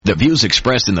The views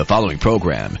expressed in the following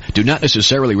program do not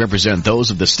necessarily represent those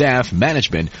of the staff,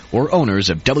 management, or owners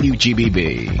of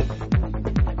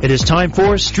WGBB. It is time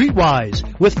for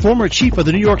Streetwise with former Chief of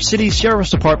the New York City Sheriff's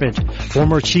Department,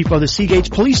 former Chief of the Seagate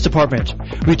Police Department,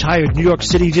 retired New York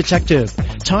City Detective,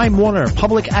 Time Warner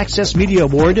Public Access Media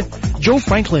Award, Joe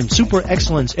Franklin Super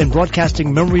Excellence in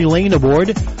Broadcasting Memory Lane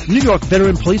Award, New York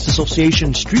Veteran Police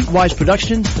Association Streetwise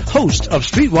Productions, host of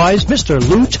Streetwise, Mr.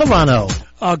 Lou Telano.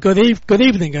 Good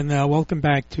evening, and welcome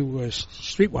back to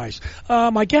Streetwise.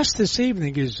 My guest this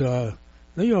evening is New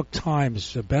York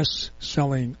Times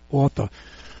best-selling author.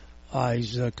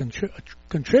 He's a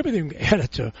contributing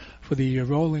editor for the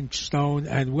Rolling Stone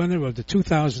and winner of the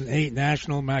 2008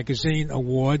 National Magazine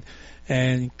Award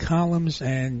and columns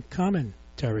and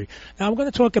commentary. Now, I'm going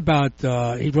to talk about,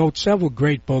 he wrote several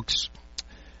great books,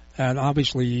 and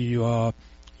obviously you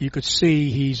could see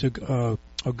he's a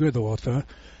good author.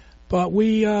 But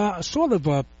we sort of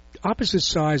opposite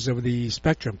sides of the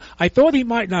spectrum. I thought he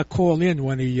might not call in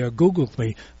when he Googled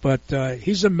me, but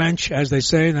he's a mensch, as they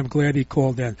say, and I'm glad he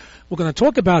called in. We're going to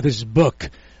talk about his book,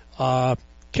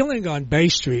 Killing on Bay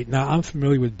Street. Now, I'm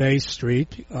familiar with Bay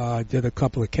Street. I did a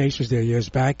couple of cases there years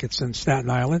back. It's in Staten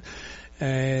Island.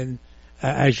 And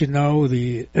as you know,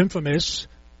 the infamous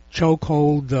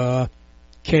chokehold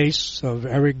case of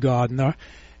Eric Garner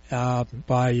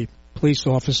by police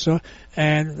officer,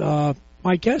 and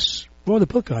my guest wrote a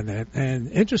book on that,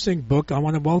 an interesting book. I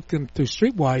want to welcome to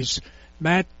Streetwise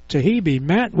Matt Taibbi.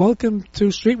 Matt, welcome to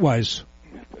Streetwise.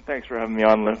 Thanks for having me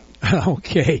on, Lou.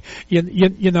 Okay.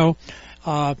 You know,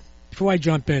 before I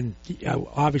jump in,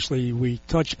 obviously we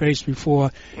touched base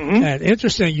before, and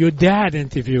interesting, your dad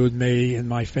interviewed me and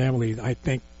my family. I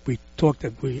think we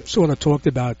sort of talked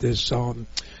about this on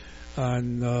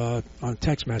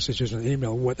text messages and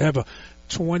email, whatever.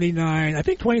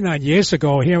 29 years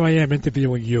ago, here I am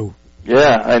interviewing you.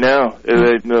 Yeah, I know.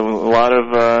 A lot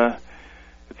of,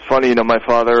 it's funny, you know, my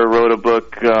father wrote a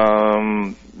book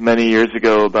many years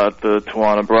ago about the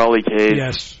Tawana Brawley case.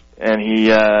 Yes. And he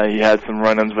had some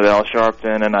run-ins with Al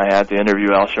Sharpton, and I had to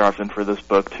interview Al Sharpton for this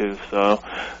book, too. So,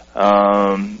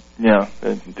 yeah,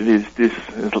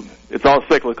 it's all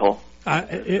cyclical.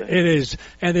 It is.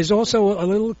 And there's also a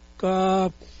little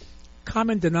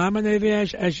common denominator,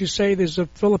 as you say. There's a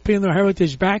Filipino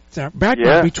heritage background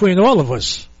between all of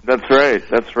us. That's right.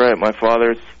 My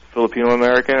father's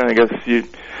Filipino-American, and I guess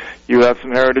you have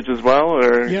some heritage as well?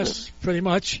 Or? Yes, pretty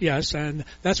much, yes. And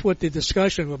that's what the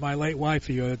discussion with my late wife,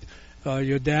 your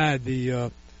dad,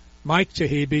 Mike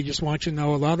Taibbi, just want you to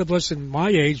know, a lot of us in my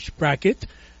age bracket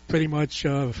pretty much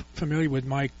familiar with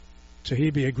Mike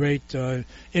Taibbi, a great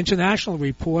international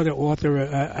reporter, author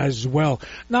as well.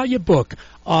 Now, your book.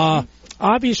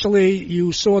 Obviously,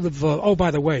 you sort of... oh, by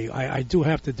the way, I do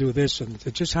have to do this, and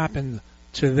it just happened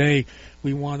today.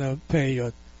 We want to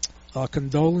pay our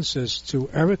condolences to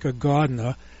Eric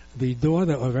Garner, the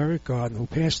daughter of Eric Garner, who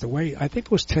passed away. I think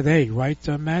it was today, right,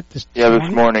 Matt? This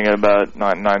morning at about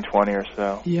 9:20 or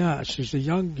so. Yeah, she's a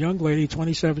young lady,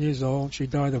 27 years old. She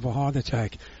died of a heart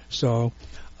attack. So...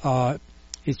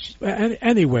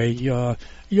 anyway, your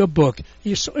book.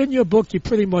 In your book, you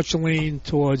pretty much lean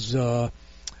towards.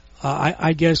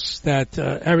 I guess that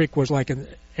Eric was like an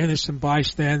innocent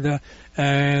bystander,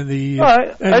 and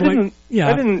I didn't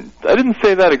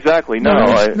say that exactly. No,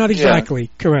 not exactly. Yeah.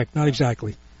 Correct. Not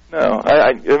exactly. No,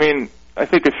 I mean, I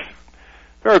think if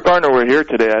Eric Garner were here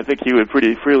today, I think he would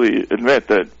pretty freely admit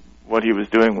that what he was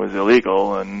doing was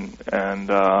illegal, and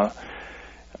that's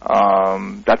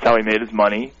how he made his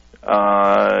money.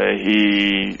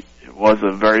 He was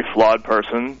a very flawed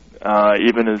person.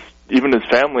 Even his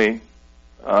family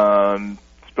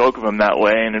spoke of him that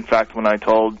way. And in fact, when I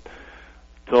told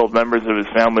members of his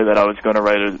family that I was going to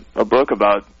write a book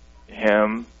about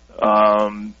him,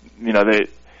 you know, they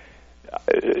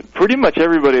pretty much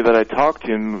everybody that I talked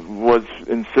to was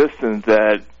insistent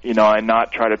that, you know, I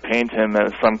not try to paint him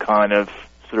as some kind of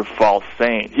sort of false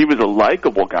saint. He was a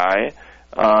likable guy.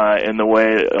 In the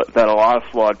way that a lot of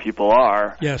flawed people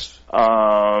are. Yes.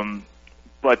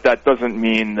 But that doesn't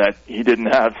mean that he didn't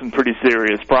have some pretty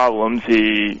serious problems.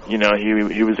 He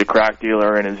was a crack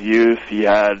dealer in his youth. He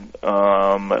had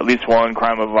at least one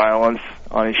crime of violence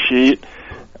on his sheet.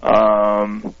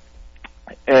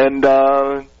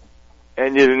 Until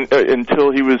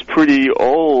he was pretty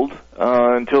old,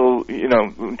 until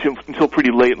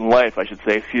pretty late in life, I should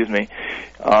say. Excuse me.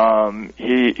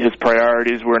 His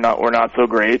priorities were not so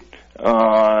great,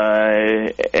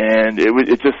 and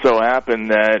it just so happened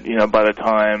that by the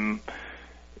time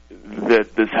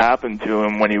that this happened to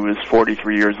him, when he was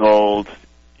 43 years old,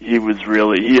 he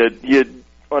had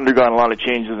undergone a lot of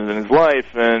changes in his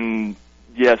life, and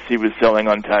yes, he was selling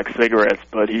untaxed cigarettes,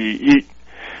 but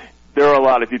there are a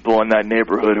lot of people in that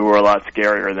neighborhood who are a lot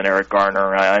scarier than Eric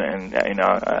Garner, and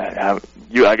I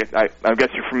guess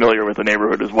you're familiar with the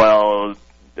neighborhood as well.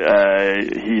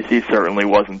 He certainly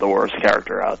wasn't the worst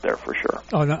character out there, for sure.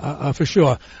 Oh, no, for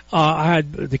sure. I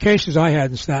had the cases I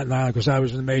had in Staten Island, because I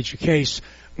was in a major case,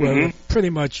 were pretty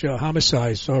much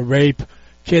homicides, so rape,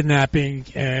 kidnapping,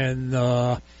 and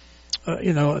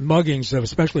muggings,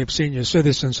 especially of senior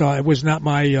citizens. So it was not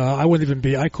my.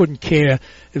 I couldn't care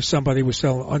if somebody was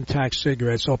selling untaxed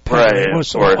cigarettes or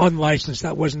unlicensed.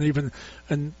 That wasn't even,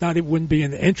 and not it wouldn't be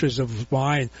in the interest of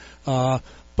mine.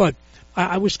 But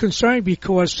I was concerned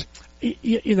because, as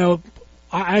you know,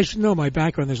 my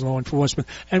background is law enforcement,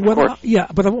 and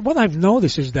what I've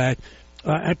noticed is that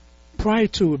prior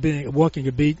to working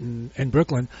a beat in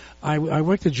Brooklyn, I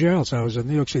worked at jails. I was a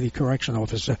New York City correction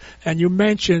officer. And you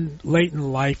mentioned late in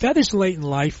life. That is late in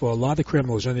life for a lot of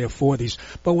criminals in their 40s.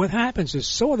 But what happens is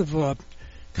sort of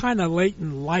kind of late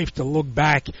in life to look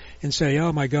back and say,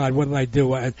 oh, my God, what did I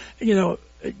do? And, a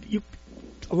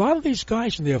lot of these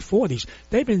guys in their 40s,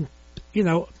 they've been,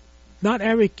 not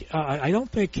Eric, I don't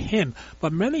think him,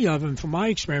 but many of them, from my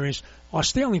experience, are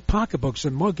stealing pocketbooks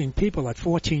and mugging people at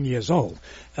 14 years old.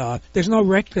 There's no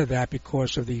record of that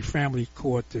because of the family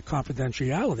court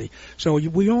confidentiality. So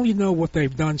we only know what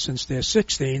they've done since they're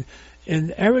 16.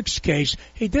 In Eric's case,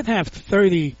 he did have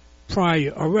 30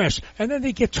 prior arrests, and then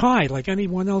they get tied like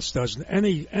anyone else does in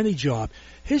any job.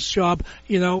 His job,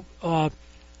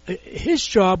 his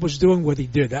job was doing what he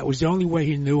did. That was the only way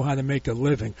he knew how to make a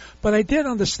living. But I did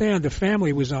understand the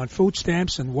family was on food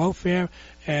stamps and welfare,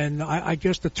 and I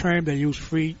guess the term they used,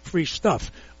 free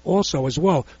stuff also as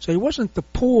well. So he wasn't the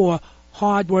poor,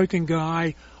 hard-working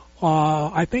guy.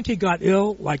 I think he got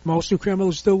ill, like most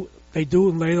criminals do. They do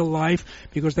in later life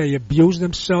because they abuse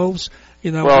themselves.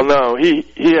 Well, no, he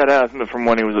had asthma from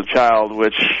when he was a child,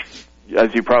 which,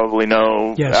 as you probably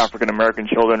know, yes, African American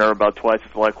children are about twice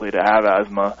as likely to have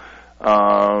asthma,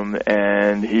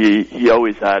 and he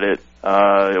always had it.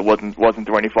 It wasn't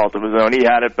through any fault of his own. He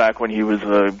had it back when he was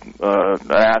an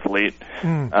athlete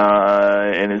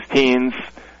in his teens.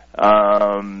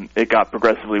 It got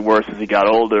progressively worse as he got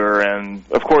older, and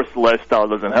of course the lifestyle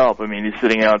doesn't help. I mean, he's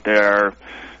sitting out there,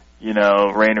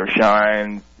 rain or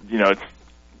shine, it's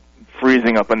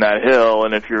freezing up on that hill,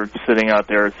 and if you're sitting out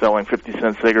there selling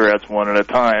 50-cent cigarettes one at a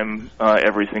time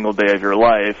every single day of your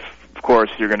life, of course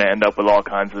you're going to end up with all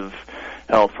kinds of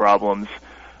health problems.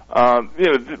 I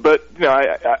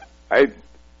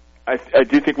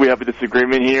do think we have a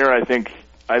disagreement here. I think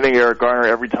Eric Garner,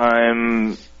 every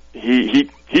time he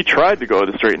tried to go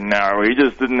the straight and narrow, he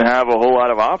just didn't have a whole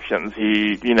lot of options.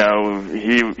 He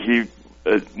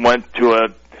went to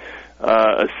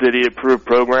a city-approved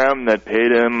program that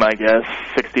paid him, I guess,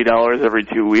 $60 every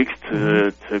 2 weeks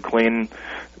to clean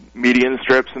median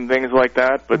strips and things like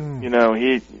that. But he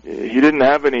didn't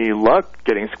have any luck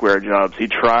getting square jobs. He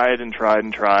tried and tried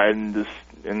and tried, and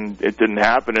it didn't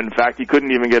happen. In fact, he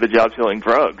couldn't even get a job selling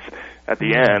drugs at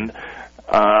the end.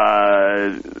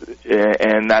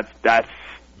 And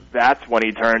that's when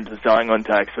he turned to selling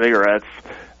untaxed cigarettes.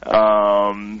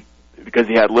 Because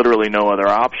he had literally no other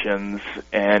options,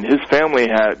 and his family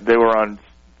they were on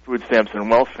food stamps and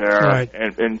welfare, right,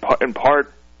 and in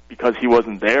part because he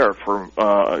wasn't there for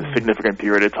a significant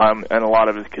period of time, and a lot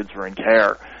of his kids were in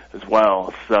care as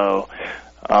well. So,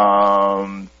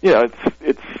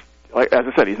 it's like, as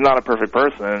I said, he's not a perfect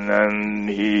person, and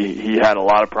he had a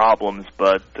lot of problems,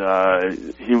 but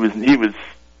he was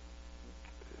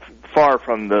far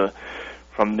from the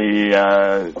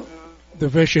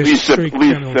vicious, least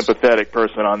sympathetic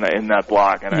person in that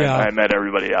block, and I met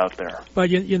everybody out there.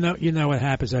 But you know what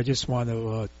happens. I just want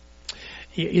to,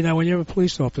 when you're a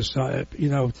police officer,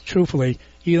 truthfully,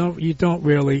 you don't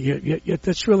really.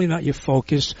 That's really not your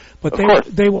focus. But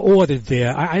they were ordered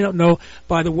there. I don't know.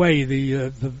 By the way,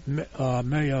 the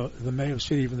mayor of the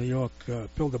city of New York,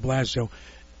 Bill de Blasio,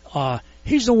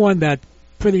 he's the one that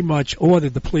pretty much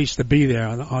ordered the police to be there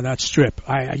on that strip.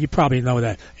 You probably know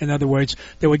that. In other words,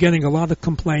 they were getting a lot of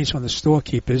complaints from the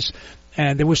storekeepers,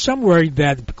 and there was some worry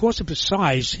that because of his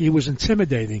size, he was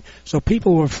intimidating. So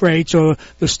people were afraid. So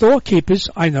the storekeepers,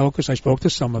 I know because I spoke to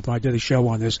some of them, I did a show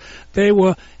on this,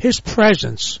 his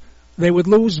presence, they would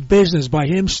lose business by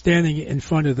him standing in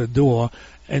front of the door,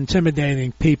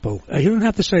 intimidating people. He didn't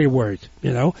have to say a word,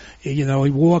 he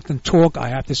walked and talked, I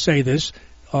have to say this,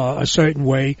 a certain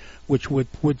way, which would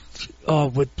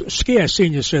scare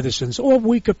senior citizens or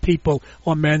weaker people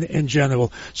or men in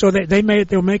general. So they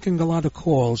were making a lot of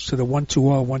calls to the 120,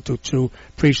 122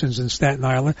 precincts in Staten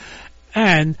Island,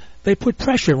 and they put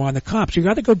pressure on the cops. You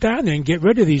got to go down there and get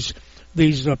rid of these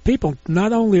these people,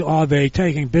 not only are they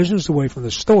taking business away from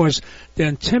the stores, they're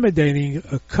intimidating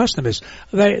customers.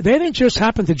 They didn't just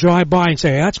happen to drive by and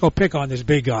say, hey, let's go pick on this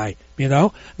big guy, you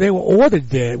know. They were ordered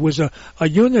there. It was a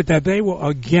unit that they were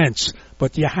against,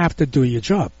 but you have to do your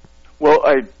job. Well,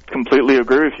 I completely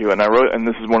agree with you, and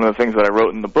this is one of the things that I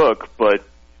wrote in the book, but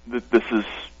this is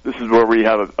where we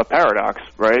have a paradox,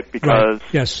 right? Because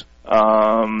right. Yes.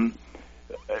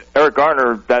 Eric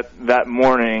Garner that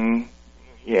morning,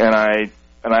 and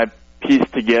I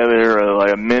pieced together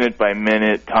a minute by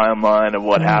minute timeline of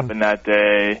what happened that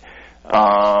day.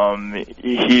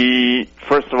 He,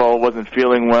 first of all, wasn't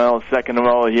feeling well. Second of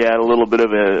all, he had a little bit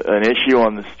of an issue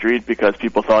on the street because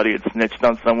people thought he had snitched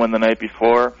on someone the night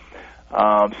before.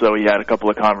 So he had a couple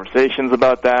of conversations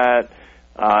about that.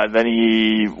 Then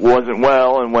he wasn't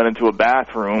well and went into a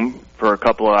bathroom for a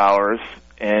couple of hours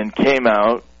and came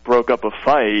out, broke up a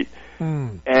fight.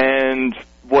 And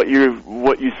what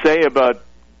you say about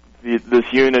this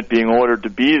unit being ordered to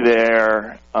be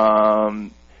there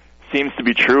seems to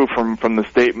be true from the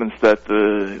statements that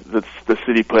the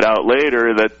city put out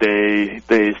later, that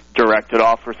they directed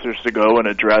officers to go and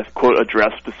address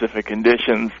specific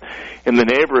conditions in the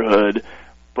neighborhood.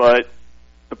 But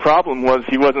the problem was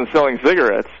he wasn't selling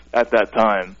cigarettes at that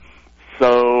time.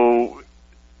 So,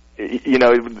 you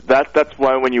know, that's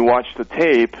why when you watch the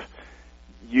tape,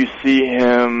 you see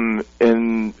him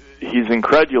and he's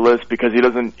incredulous because he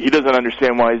doesn't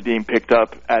understand why he's being picked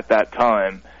up at that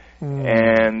time.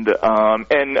 And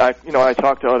I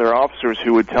talked to other officers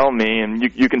who would tell me, and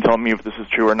you can tell me if this is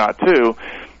true or not too,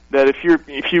 that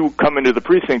if you come into the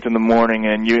precinct in the morning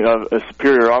and you have a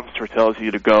superior officer tells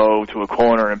you to go to a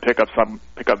corner and pick up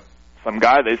some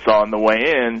guy they saw on the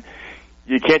way in,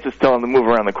 you can't just tell him to move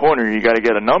around the corner. You got to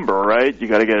get a number, right? You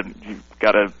got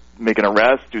to make an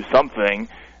arrest, do something.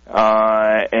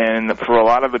 And for a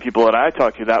lot of the people that I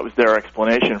talked to, that was their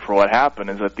explanation for what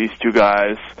happened, is that these two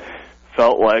guys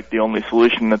felt like the only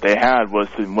solution that they had was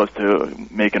to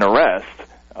make an arrest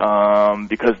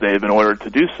because they had been ordered to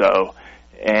do so.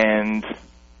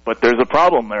 But there's a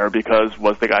problem there, because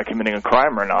was the guy committing a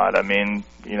crime or not? I mean,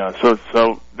 you know,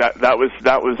 so that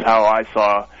was how I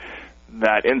saw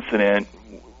that incident,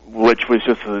 which was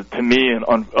just to me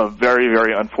a very,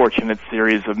 very unfortunate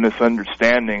series of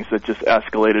misunderstandings that just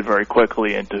escalated very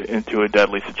quickly into a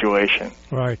deadly situation.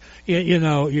 Right. You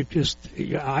know,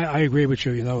 I agree with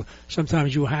you. You know,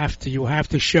 sometimes you have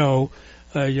to show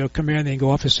your commanding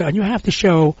officer, and you have to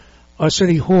show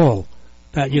City Hall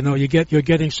that, you know, you're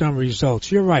getting some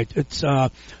results. You're right. It's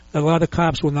a lot of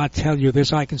cops will not tell you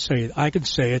this. I can say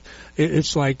it.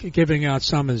 It's like giving out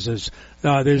summonses.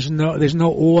 There's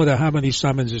no order how many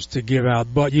summonses to give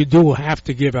out, but you do have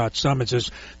to give out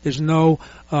summonses. There's no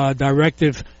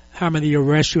directive how many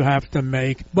arrests you have to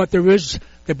make, but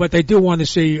they do want to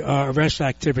see arrest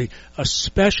activity,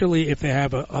 especially if they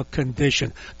have a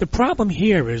condition. The problem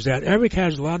here is that Eric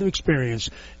has a lot of experience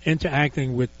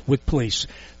interacting with police,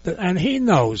 and he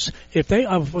knows if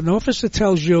an officer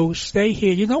tells you stay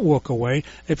here, you don't walk away.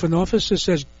 If an officer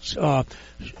says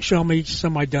show me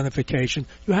some identification,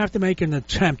 you have to make an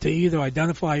attempt to either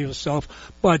identify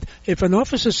yourself. But if an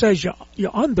officer says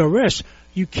you're under arrest,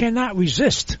 you cannot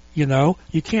resist. You know,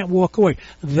 you can't walk away.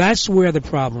 That's where the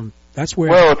problem.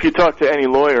 Well, if you talk to any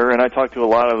lawyer, and I talk to a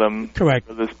lot of them correct.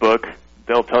 For this book,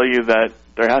 they'll tell you that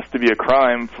there has to be a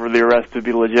crime for the arrest to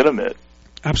be legitimate.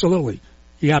 Absolutely.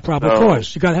 You got probable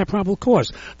cause. You got to have probable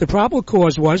cause. The probable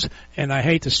cause was, and I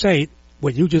hate to say it,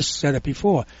 what you just said it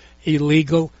before,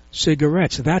 illegal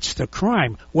cigarettes. That's the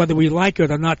crime. Whether we like it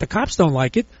or not, the cops don't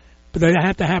like it, but they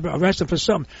have to have arrested for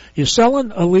something. You're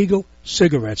selling illegal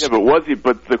cigarettes. Yeah, but was he?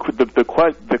 But the question,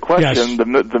 yes. the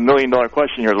 $1 million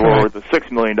question here, or the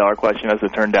 $6 million question, as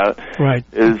it turned out, right.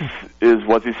 is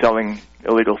was he selling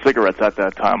illegal cigarettes at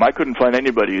that time? I couldn't find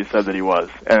anybody who said that he was,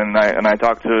 and I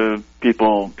talked to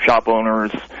people, shop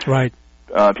owners, right.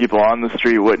 People on the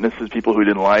street, witnesses, people who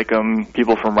didn't like him,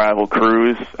 people from rival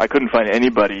crews. I couldn't find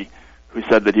anybody who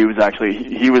said that he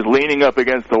was leaning up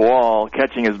against the wall,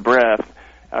 catching his breath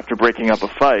after breaking up a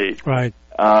fight, right?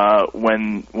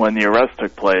 When the arrest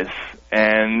took place,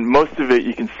 and most of it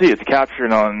you can see it's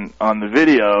captured on the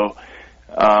video.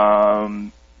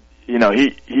 You know,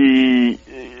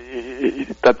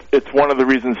 it's one of the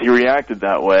reasons he reacted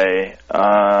that way,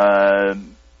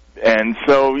 and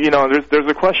so you know, there's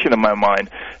a question in my mind.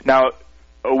 Now,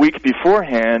 a week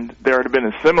beforehand, there had been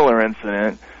a similar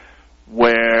incident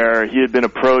where he had been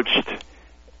approached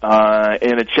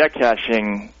in a check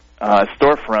cashing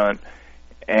storefront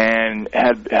and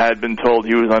had been told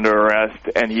he was under arrest,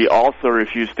 and he also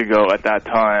refused to go at that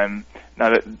time.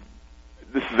 Now,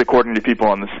 this is according to people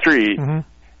on the street,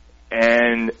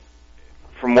 and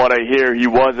from what I hear, he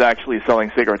was actually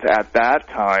selling cigarettes at that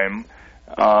time.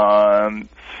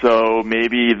 So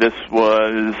maybe this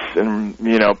was,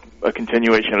 a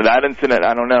continuation of that incident.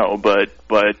 I don't know, but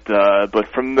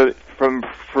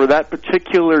for that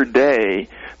particular day,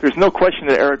 there's no question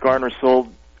that Eric Garner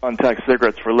sold untaxed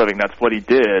cigarettes for a living. That's what he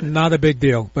did. Not a big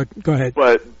deal, but go ahead.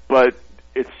 But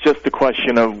it's just a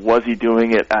question of, was he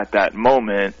doing it at that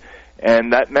moment?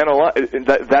 And that meant a lot.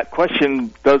 That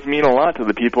question does mean a lot to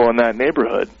the people in that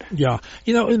neighborhood. Yeah.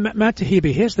 Matt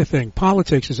Taibbi, here's the thing.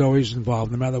 Politics is always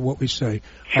involved, no matter what we say.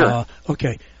 Sure.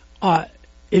 Okay.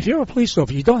 If you're a police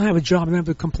officer, you don't have a job and have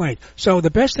a complaint. So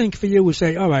the best thing for you is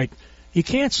say, all right, you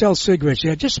can't sell cigarettes.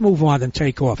 Yeah, just move on and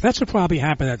take off. That's what probably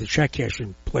happened at the check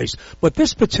cashing place. But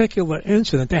this particular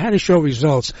incident, they had to show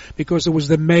results because it was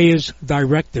the mayor's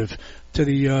directive to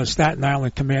the Staten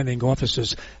Island commanding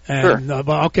officers. And,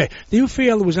 sure. Okay. Do you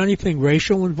feel there was anything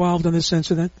racial involved in this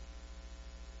incident?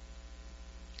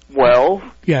 Well,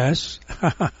 yes.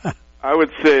 I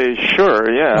would say sure.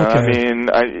 Yeah. Okay. I mean,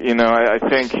 I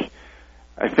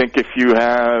think if you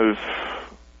have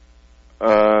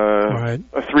right.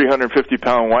 a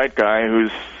 350-pound white guy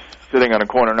who's sitting on a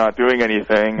corner not doing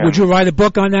anything. Would you write a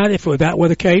book on that if that were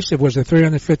the case? If it was a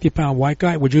 350-pound white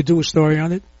guy, would you do a story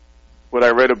on it? Would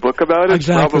I write a book about it?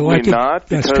 Exactly. Probably not,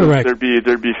 because that's correct. there'd be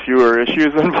fewer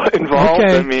issues involved.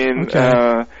 Okay. I mean,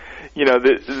 okay.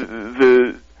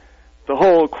 The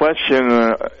whole question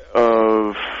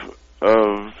of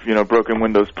broken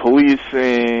windows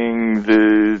policing,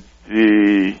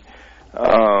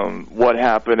 what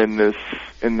happened in this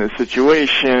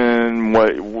situation,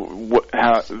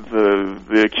 how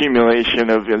the accumulation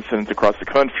of incidents across the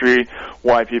country,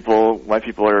 why people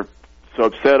are so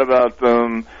upset about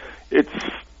them. It's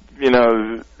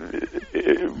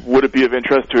would it be of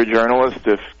interest to a journalist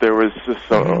if there was just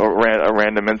a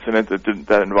random incident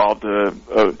that involved a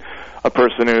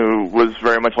person who was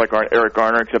very much like Eric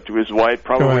Garner, except he was white?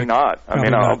 Probably Correct. not.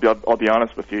 Probably I'll be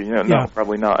honest with you. No,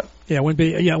 probably not. Yeah, it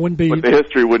wouldn't be. But the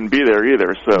history wouldn't be there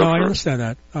either. So no, I understand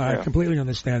that. I completely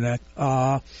understand that.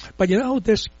 But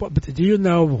do you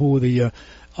know who the?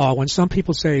 When some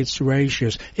people say it's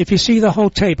racist, if you see the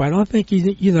whole tape, I don't think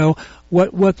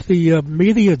what the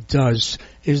media does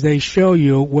is they show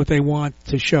you what they want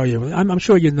to show you. I'm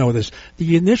sure you know this.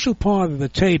 The initial part of the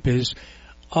tape is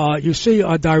you see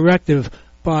a directive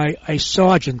by a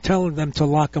sergeant telling them to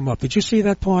lock him up. Did you see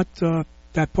that part? That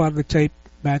part of the tape,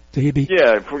 Matt Taibbi?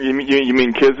 Yeah, you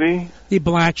mean Kizzy?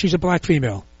 She's a black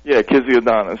female. Yeah, Kizzy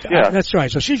Adonis. Yeah, that's right.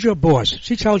 So she's your boss.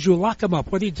 She tells you lock him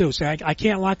up. What do you do? Say I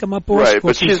can't lock him up, boss. Right,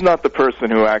 but she's not the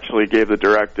person who actually gave the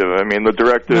directive. I mean, the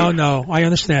directive. No, I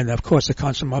understand that. Of course, it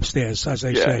comes from upstairs, as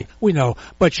they say. We know,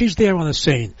 but she's there on the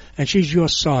scene, and she's your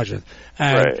sergeant.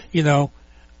 And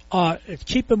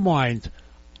keep in mind,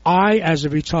 I, as a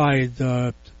retired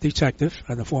detective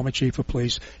and a former chief of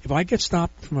police, if I get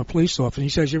stopped from a police officer and he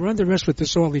says you're under arrest for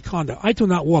disorderly conduct, I do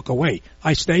not walk away.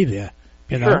 I stay there.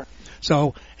 Sure.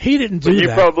 So he didn't do that. You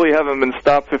probably haven't been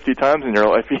stopped 50 times in your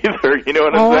life either. You know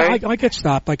what I'm saying? I get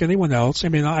stopped like anyone else. I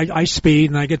mean, I speed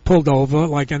and I get pulled over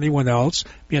like anyone else.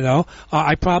 I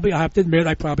have to admit,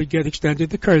 I probably get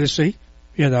extended the courtesy.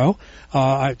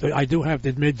 I do have to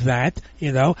admit that.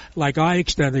 Like I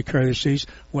extended courtesies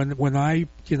when I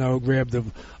grabbed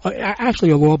actually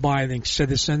a law-abiding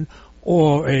citizen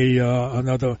or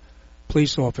another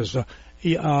police officer.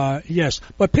 Yes,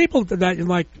 but people that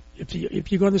like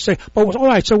if you're going to say, but all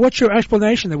right, so what's your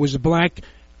explanation? There was a black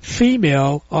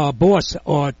female boss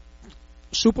or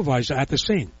supervisor at the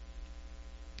scene.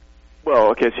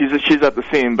 Well, okay, she's at the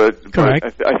scene, but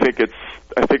I think it's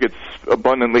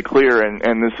abundantly clear,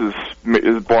 and this is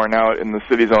borne out in the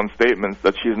city's own statements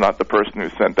that she's not the person who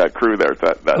sent that crew there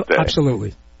that day.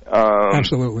 Absolutely,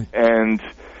 absolutely. And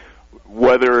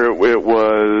whether it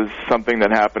was something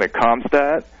that happened at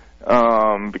Comstat,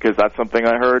 because that's something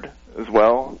I heard as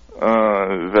well,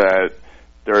 that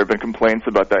there have been complaints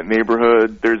about that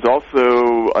neighborhood. There's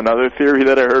also another theory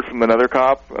that I heard from another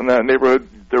cop in that neighborhood.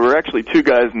 There were actually two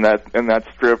guys in that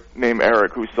strip named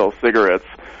Eric who sells cigarettes.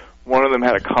 One of them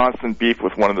had a constant beef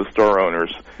with one of the store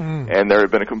owners, and there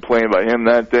had been a complaint about him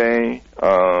that day.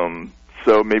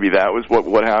 So maybe that was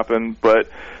what happened. But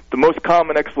the most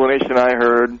common explanation I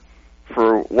heard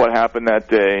for what happened that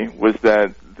day was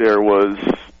that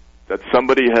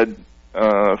somebody had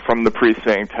from the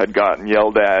precinct had gotten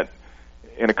yelled at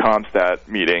in a Comstat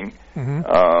meeting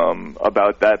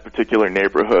about that particular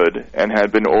neighborhood and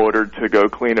had been ordered to go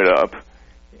clean it up.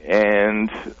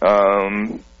 And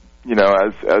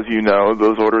as you know,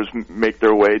 those orders make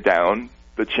their way down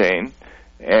the chain,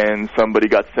 and somebody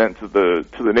got sent to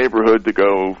the neighborhood to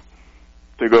go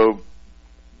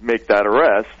make that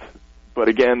arrest. But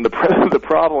again, the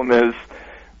problem is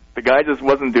the guy just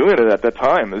wasn't doing it at that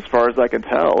time, as far as I can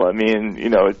tell. I mean,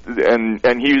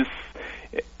 and he's,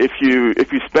 if you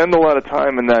spend a lot of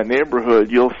time in that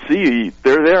neighborhood, you'll see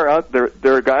there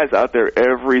are guys out there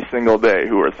every single day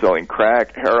who are selling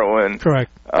crack, heroin.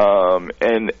 Correct.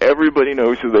 And everybody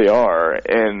knows who they are,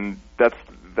 and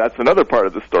that's another part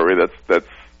of the story that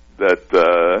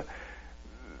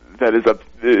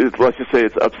is let's just say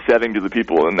it's upsetting to the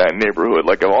people in that neighborhood.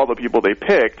 Like, of all the people they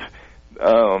picked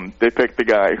the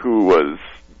guy who was,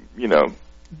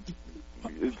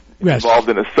 involved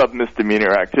in a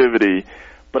sub-misdemeanor activity.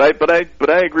 But I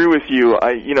agree with you.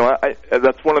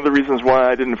 That's one of the reasons why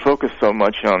I didn't focus so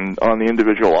much on the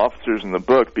individual officers in the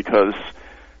book, because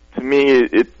to me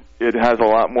it has a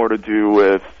lot more to do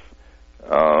with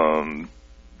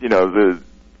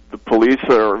the police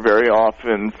are very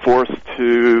often forced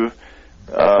to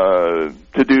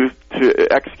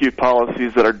execute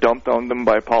policies that are dumped on them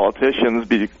by politicians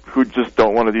who just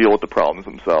don't want to deal with the problems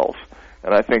themselves.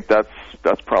 And I think that's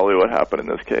probably what happened in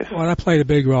this case. Well, that played a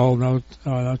big role, no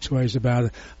two ways about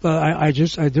it. But I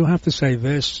do have to say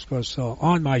this, because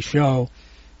on my show,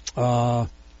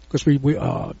 because we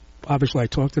obviously I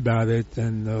talked about it,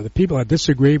 and the people that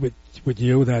disagree with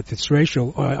you that it's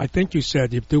racial, I think you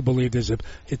said you do believe there's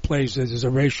a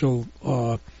racial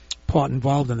part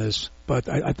involved in this, but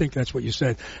I think that's what you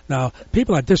said. Now,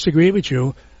 people that disagree with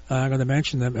you, I'm going to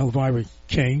mention them: Elvira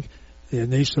King, the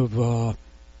niece of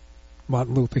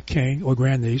Martin Luther King, or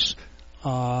grandniece,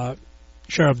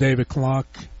 Sheriff David Clark,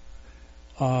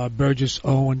 Burgess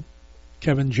Owen,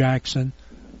 Kevin Jackson,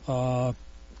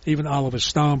 even Oliver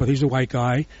Stone, but he's a white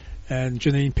guy, and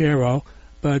Janine Pirro.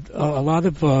 But a lot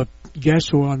of guests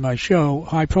who are on my show,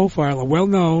 high profile, are well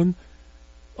known,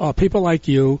 people like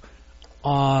you,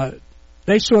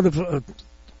 they sort of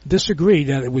disagree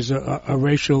that it was a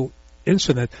racial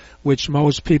incident, which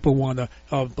most people want to,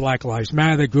 Black Lives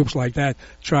Matter, groups like that,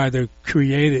 try to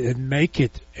create it and make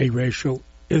it a racial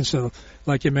incident.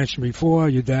 Like you mentioned before,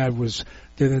 your dad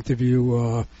did an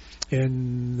interview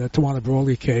in the Tawana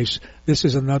Brawley case. This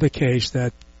is another case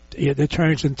that it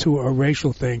turns into a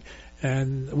racial thing,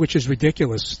 and which is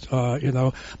ridiculous,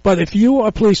 But if you are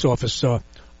a police officer,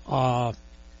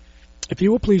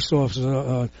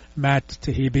 Matt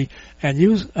Taibbi, and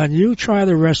you try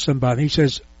to arrest somebody, he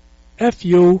says, "F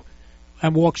you,"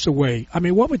 and walks away. I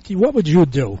mean, what would you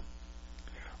do?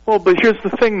 Well, but here's the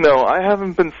thing, though. I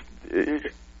haven't been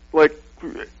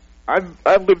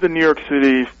I've lived in New York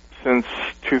City since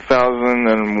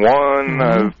 2001. Mm-hmm.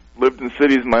 I've lived in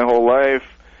cities my whole life.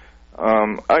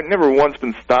 I've never once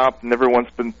been stopped, never once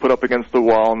been put up against the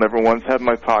wall, never once had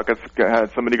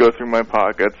somebody go through my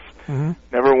pockets, mm-hmm.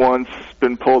 Never once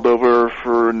been pulled over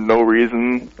for no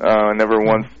reason, never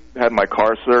once had my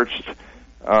car searched.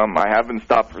 I have been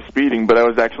stopped for speeding, but I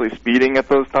was actually speeding at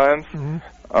those times.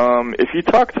 Mm-hmm. If you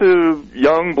talk to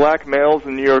young black males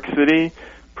in New York City,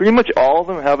 pretty much all of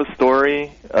them have a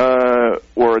story,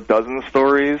 or a dozen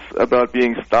stories about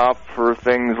being stopped for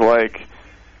things like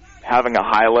having a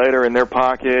highlighter in their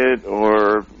pocket,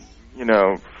 or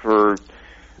or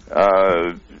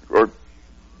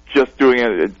just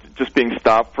being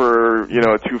stopped for a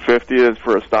 250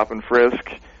 for a stop and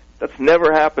frisk. That's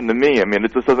never happened to me. I mean,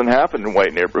 it just doesn't happen in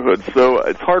white neighborhoods. So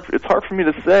it's hard for me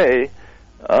to say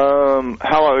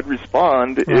how I would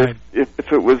respond right.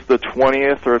 if it was the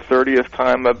 20th or 30th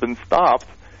time I've been stopped.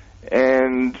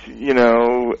 And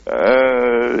it's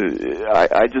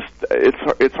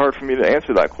hard for me to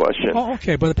answer that question. Oh,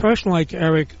 okay, but a person like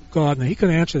Eric Garner, he can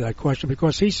answer that question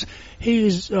because he's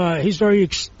very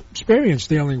experienced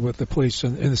dealing with the police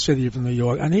in the city of New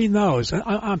York, and he knows. And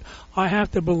I have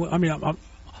to believe. I mean,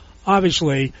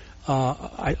 obviously,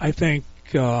 I think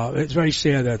it's very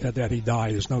sad that he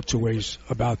died. There's no two ways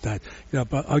about that.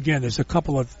 But again, there's a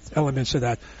couple of elements of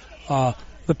that.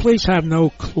 The police have no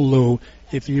clue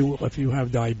if you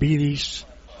have diabetes,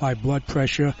 high blood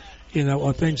pressure,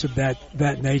 or things of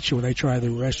that nature when they try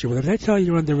to arrest you. But if they tell you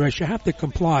you're under arrest, you have to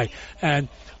comply. And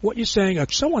what you're saying,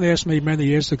 someone asked me many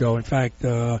years ago, in fact,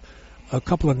 a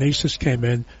couple of nieces came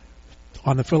in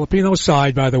on the Filipino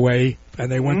side, by the way, and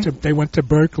they went to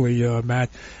Berkeley, Matt,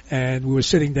 and we were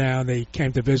sitting down. They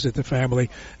came to visit the family,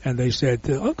 and they said,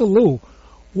 "Uncle Lou,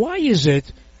 why is it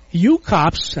you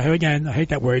cops, again, I hate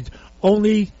that word,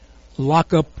 only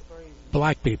lock up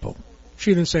black people?"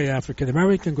 She didn't say African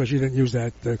American because she didn't use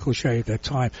that cliche at that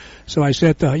time. So I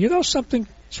said to her, "You know something,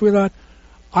 sweetheart?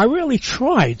 I really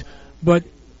tried, but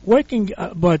I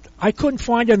couldn't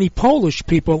find any Polish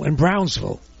people in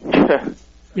Brownsville."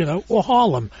 or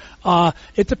Harlem.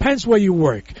 It depends where you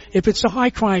work. If it's a high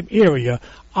crime area,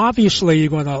 obviously you're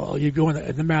going to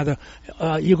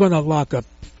lock up.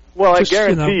 Well, I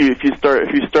guarantee you, if you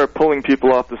start pulling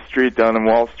people off the street down in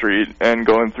Wall Street and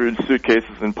going through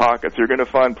suitcases and pockets, you're going to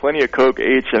find plenty of coke,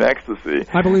 H, and ecstasy.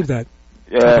 I believe that.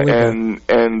 Yeah,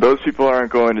 and those people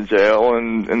aren't going to jail,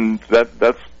 and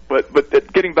that's. But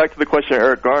getting back to the question of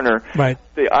Eric Garner, right?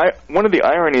 One of the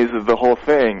ironies of the whole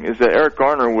thing is that Eric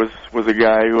Garner was a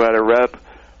guy who had a rep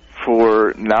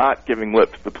for not giving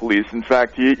lip to the police. In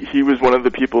fact, he was one of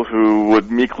the people who would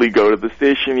meekly go to the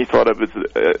station. He thought of it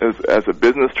as a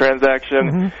business transaction.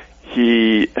 Mm-hmm.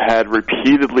 He had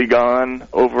repeatedly gone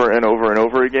over and over and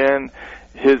over again.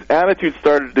 His attitude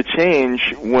started to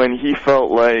change when he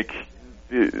felt like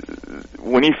the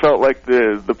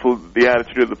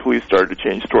attitude of the police started to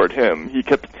change toward him. He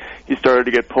started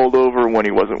to get pulled over when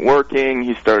he wasn't working.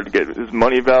 He started to get his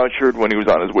money vouchered when he was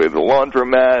on his way to the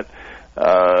laundromat.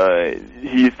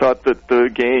 He thought that the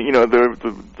game,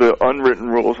 the unwritten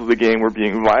rules of the game were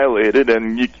being violated,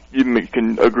 and you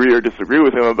can agree or disagree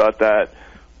with him about that.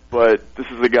 But this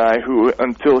is a guy who,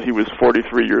 until he was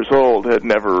 43 years old, had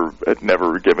never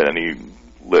given any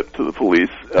lip to the police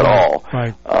at all.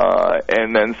 Right.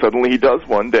 And then suddenly he does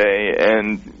one day,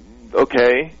 and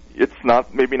okay, it's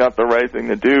maybe not the right thing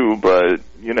to do, but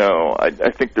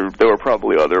I think there were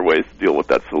probably other ways to deal with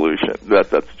that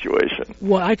situation.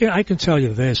 Well, I can tell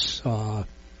you this: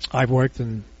 I've worked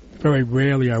very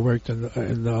rarely I worked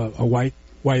in a white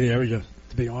area,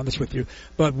 to be honest with you,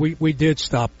 but we did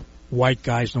stop white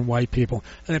guys and white people,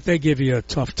 and if they give you a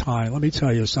tough time, let me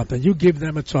tell you something. You give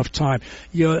them a tough time,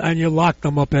 and you lock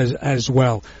them up as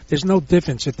well. There's no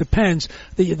difference. It depends.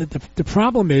 The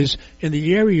problem is in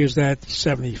the areas that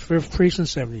 75th Precinct,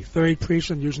 73rd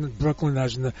Precinct, using Brooklyn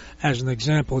as an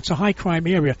example. It's a high crime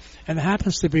area, and it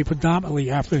happens to be predominantly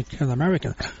African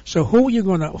American. So who are you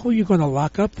gonna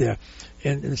lock up there?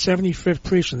 In the 75th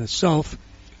Precinct itself,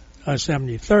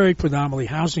 73rd, predominantly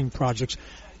housing projects,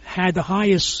 had the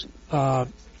highest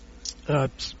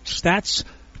stats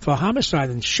for homicide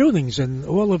and shootings in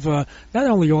all of not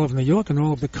only all of New York and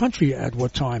all of the country at one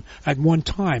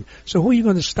time. So who are you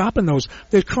going to stop in those?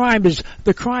 The crime is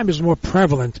more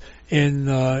prevalent in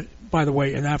by the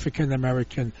way, in African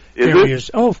American areas.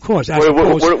 It? Oh, of course. What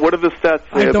do the stats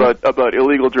say about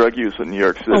illegal drug use in New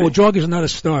York City? Oh, well, drug is another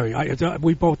story.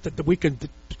 We could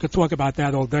talk about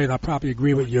that all day, and I probably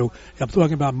agree with you. I'm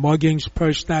talking about muggings,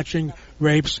 purse snatching,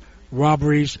 rapes,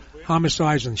 robberies,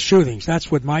 homicides, and shootings.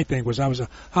 That's what my thing was. I was a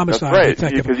homicide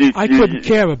detective. I couldn't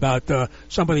care about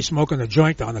somebody smoking a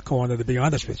joint on the corner, to be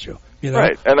honest with you.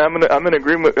 Right, and I'm in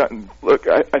agreement. Look,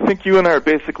 I think you and I are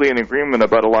basically in agreement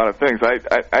about a lot of things.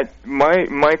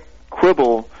 My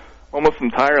quibble, almost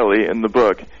entirely in the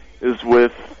book, is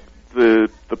with the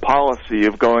policy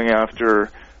of going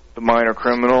after the minor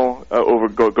criminal,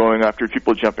 going after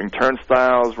people jumping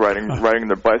turnstiles, riding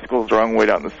their bicycles the wrong way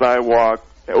down the sidewalk,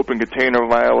 open container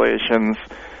violations,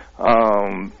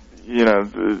 and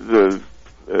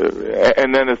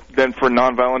then for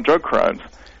nonviolent drug crimes.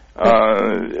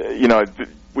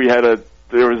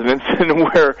 There was an incident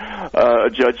where a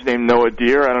judge named Noah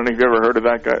Deere, I don't know if you've ever heard of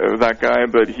that guy,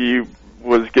 but he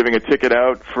was giving a ticket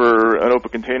out for an open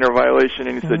container violation,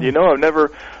 and he said, I've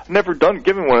never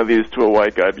given one of these to a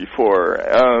white guy before.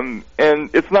 And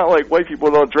it's not like white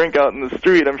people don't drink out in the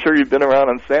street. I'm sure you've been around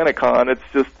on SantaCon. It's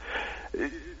just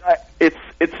it's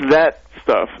that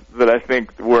stuff that I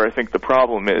think the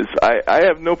problem is. I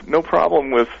have no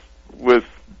problem with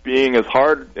being as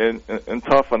hard and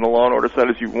tough on the law and order side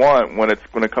as you want when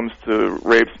it comes to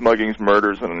rapes, muggings,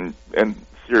 murders, and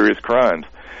serious crimes.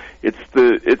 It's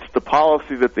the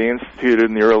policy that they instituted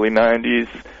in the early 90s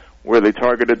where they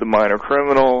targeted the minor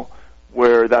criminal,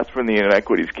 where that's when the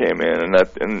inequities came in,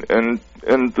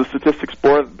 and the statistics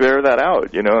bear that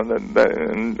out,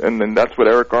 and then that's what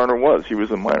Eric Garner was. He was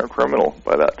a minor criminal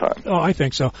by that time. Oh, I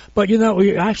think so. But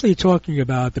we're actually talking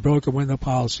about the broken window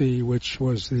policy, which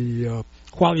was the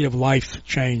quality of life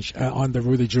change under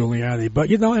Rudy Giuliani. But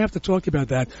I have to talk about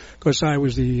that because at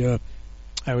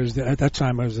that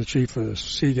time I was the chief of the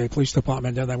Seagate Police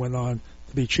Department. Then I went on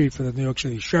to be chief of the New York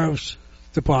City Sheriff's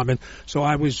Department. So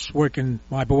I was working,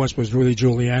 my boss was Rudy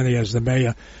Giuliani as the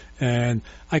mayor. And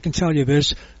I can tell you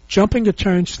this, jumping a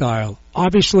turnstile,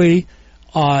 obviously,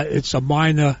 it's a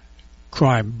minor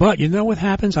crime. But you know what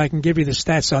happens? I can give you the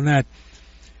stats on that.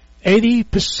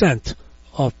 80%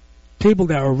 of people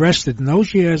that were arrested in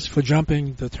those years for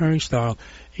jumping the turnstile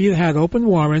either had open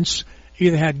warrants,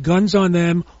 either had guns on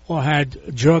them, or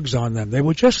had drugs on them. They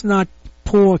were just not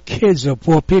poor kids or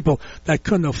poor people that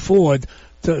couldn't afford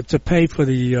to pay for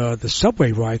the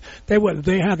subway ride.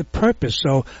 They had a purpose,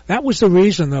 so that was the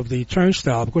reason of the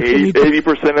turnstile. 80%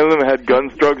 of them had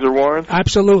guns, drugs, or warrants?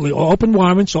 Absolutely, or open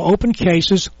warrants, or open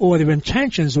cases, or their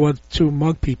intentions were to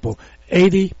mug people.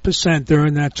 80%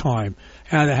 during that time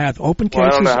had open cases. Well, I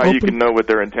don't know how you can know what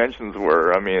their intentions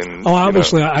were. I mean,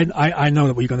 obviously, I know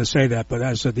that we're going to say that, but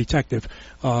as a detective,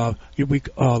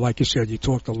 like you said, you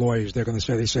talk to lawyers, they're going to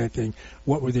say the same thing.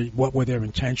 What were their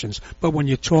intentions? But when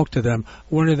you talk to them,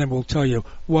 one of them will tell you,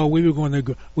 "Well, we were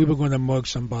going to mug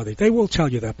somebody." They will tell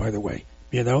you that, by the way.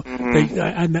 You know,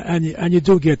 and you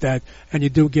do get that,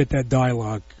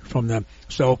 dialogue from them.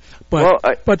 So, but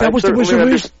there was a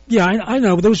reason. Yeah, I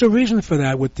know. There was a reason for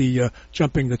that with the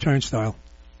jumping the turnstile.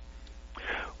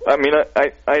 I mean,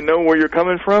 I know where you're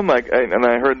coming from, and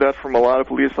I heard that from a lot of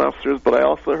police officers, but I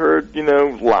also heard,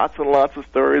 lots and lots of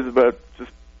stories about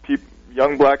just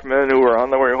young black men who were on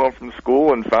their way home from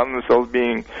school and found themselves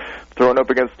being thrown up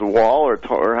against the wall or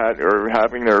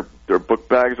having their book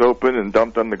bags open and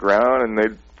dumped on the ground,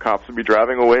 and cops would be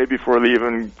driving away before they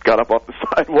even got up off the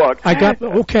sidewalk. I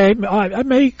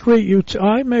may agree.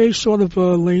 I may sort of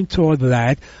lean toward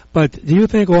that, but do you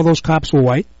think all those cops were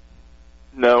white?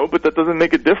 No, but that doesn't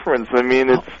make a difference. I mean,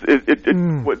 this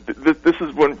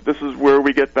is where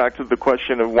we get back to the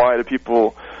question of why do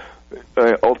people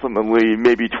ultimately,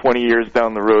 maybe 20 years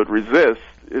down the road, resist.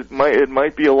 It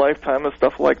might be a lifetime of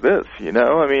stuff like this.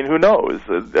 I mean, who knows?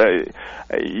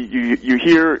 You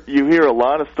hear a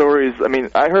lot of stories. I mean,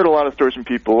 I heard a lot of stories from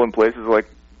people in places like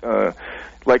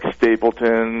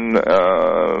Stapleton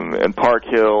and Park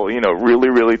Hill. Really,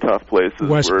 really tough places.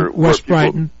 West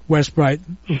Brighton.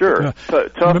 Sure,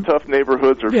 tough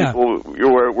neighborhoods, or people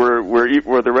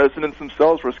where the residents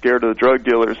themselves were scared of the drug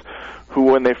dealers,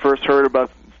 who, when they first heard about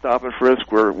stop and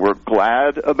frisk, were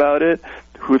glad about it,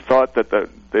 who thought that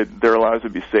their lives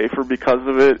would be safer because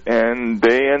of it, and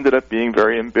they ended up being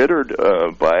very embittered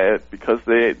by it because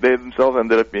they themselves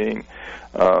ended up being,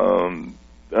 or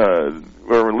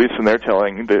at least from their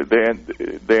telling,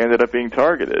 they ended up being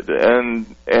targeted, and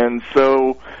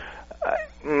so,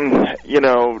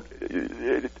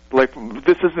 like,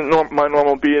 this isn't my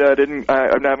normal beat. I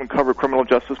haven't covered criminal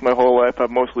justice my whole life.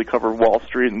 I've mostly covered Wall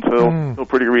Street until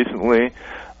pretty recently.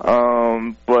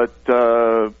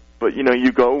 But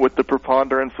you go with the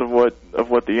preponderance of what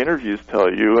the interviews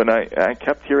tell you, and I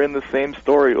kept hearing the same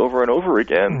story over and over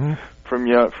again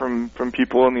from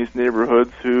people in these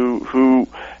neighborhoods who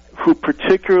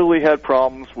particularly had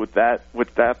problems with that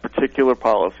particular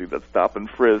policy, that stop and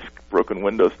frisk, broken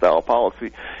window style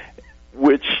policy,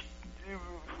 which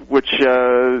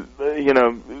there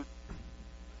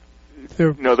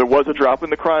was a drop in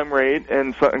the crime rate,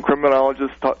 and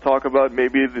criminologists talk about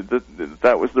maybe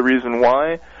that was the reason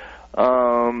why.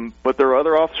 But there are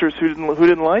other officers who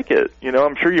didn't like it.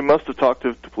 I'm sure you must have talked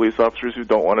to police officers who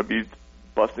don't want to be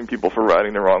busting people for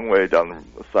riding the wrong way down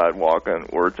the sidewalk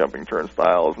or jumping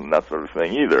turnstiles and that sort of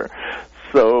thing either.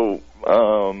 So,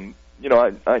 I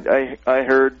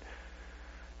heard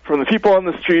from the people on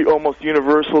the street almost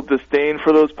universal disdain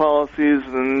for those policies,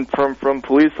 and from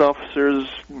police officers,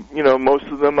 most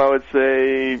of them, I would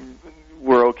say,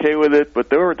 were okay with it, but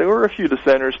there were a few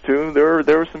dissenters too. There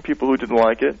were some people who didn't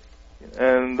like it,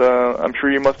 and I'm sure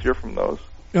you must hear from those.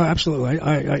 No, absolutely.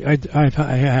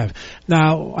 I have.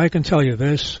 Now, I can tell you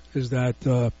this, is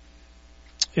that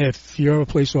if you're a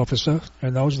police officer,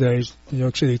 in those days, New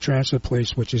York City Transit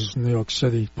Police, which is New York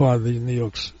City, part of the New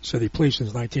York City Police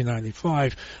since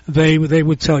 1995, they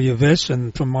would tell you this,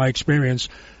 and from my experience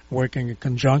working in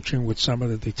conjunction with some of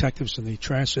the detectives in the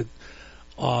transit,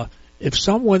 if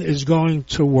someone is going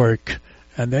to work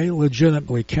and they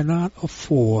legitimately cannot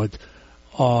afford,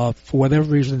 for whatever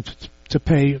reason, to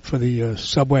pay for the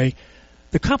subway,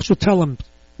 the cops will tell them,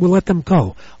 we'll let them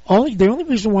go. The only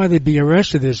reason why they'd be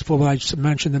arrested is for what I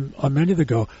mentioned a minute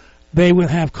ago. They would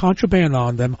have contraband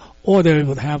on them, or they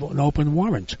would have an open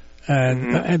warrant,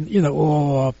 and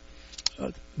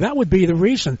that would be the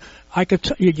reason. I could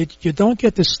tell you, you don't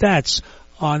get the stats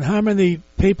on how many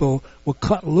people were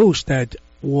cut loose that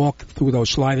walked through those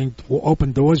sliding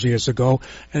open doors years ago,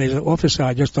 and they said, officer,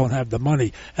 I just don't have the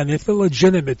money. And if they're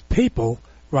legitimate people,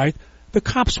 right, the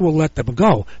cops will let them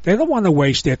go. They don't want to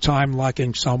waste their time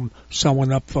locking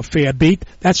someone up for fair beat.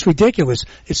 That's ridiculous.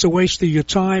 It's a waste of your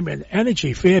time and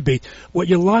energy, fair beat. What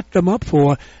you lock them up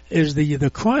for is the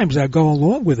crimes that go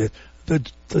along with it.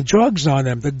 the drugs on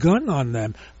them, the gun on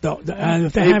them. And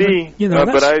if they Maybe, haven't, you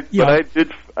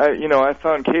know, I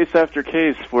found case after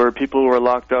case where people were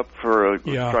locked up for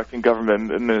obstructing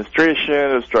government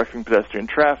administration, obstructing pedestrian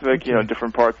traffic,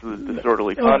 different parts of the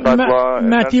disorderly conduct law.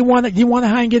 Matt, do you want to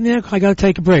hang in there? I got to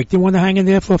take a break. Do you want to hang in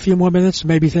there for a few more minutes?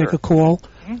 Maybe take a call.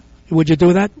 Mm-hmm. Would you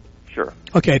do that? Sure.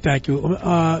 Okay, thank you.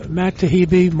 Matt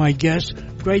Taibbi, my guest.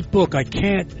 Great book. I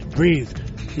Can't Breathe.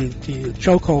 The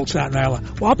Chokehold, Staten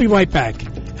Island. Well, I'll be right back.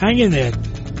 Hang in there.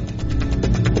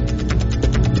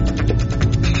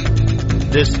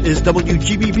 This is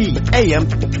WGBB AM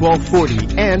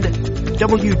 1240 and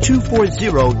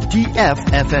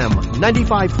W240DF-FM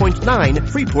 95.9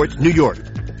 Freeport, New York.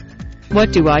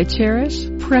 What do I cherish?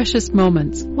 Precious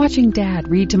moments. Watching Dad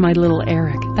read to my little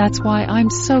Eric. That's why I'm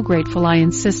so grateful I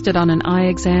insisted on an eye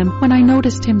exam when I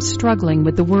noticed him struggling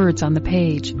with the words on the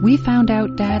page. We found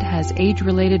out Dad has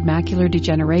age-related macular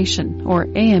degeneration, or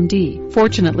AMD.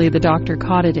 Fortunately, the doctor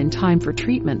caught it in time for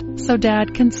treatment, so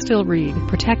Dad can still read.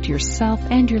 Protect yourself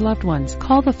and your loved ones.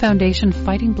 Call the Foundation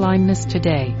Fighting Blindness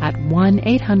today at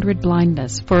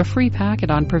 1-800-BLINDNESS for a free packet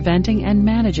on preventing and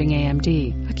managing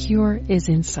AMD. A cure is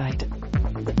in sight.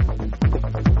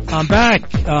 I'm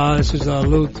back. This is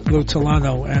Lou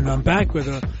Telano, and I'm back with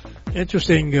an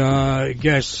interesting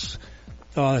guest.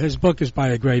 His book is by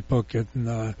a great book,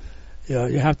 and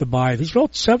you have to buy it. He's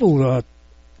wrote several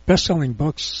best-selling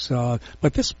books,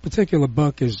 but this particular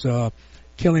book is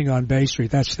Killing on Bay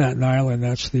Street. That's Staten Island.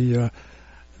 That's the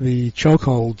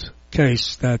chokehold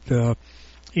case that where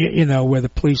the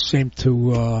police seem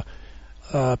to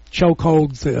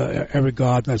chokehold Eric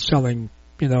Garner selling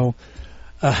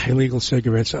illegal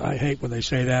cigarettes. I hate when they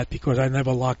say that because I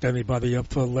never locked anybody up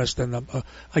for less than Matt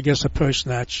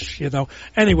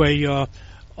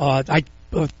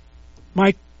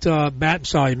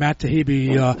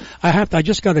Taibbi, I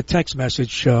just got a text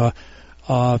message to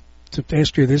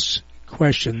ask you this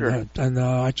question. Sure. And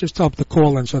I just told them to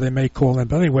call in, so they may call in.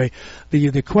 But anyway,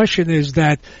 the question is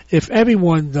that if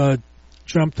everyone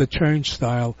jumped the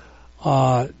turnstile,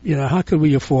 how could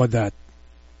we afford that?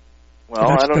 Well,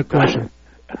 that's the question.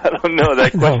 I don't know.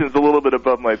 That question's a little bit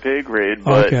above my pay grade,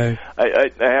 but okay.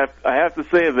 I have to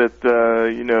say that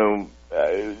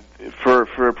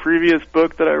for a previous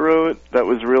book that I wrote that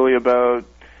was really about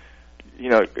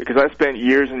because I spent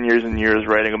years and years and years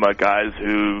writing about guys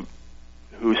who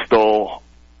stole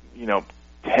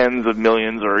tens of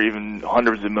millions or even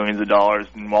hundreds of millions of dollars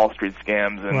in Wall Street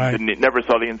scams and never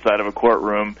saw the inside of a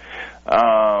courtroom,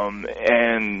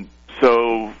 and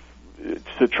so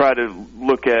to try to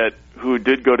look at who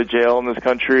did go to jail in this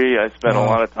country, I spent a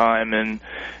lot of time in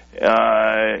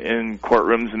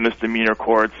courtrooms and misdemeanor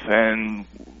courts and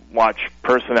watch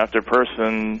person after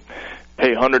person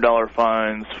pay $100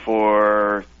 fines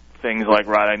for things like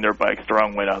riding their bikes the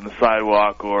wrong way down the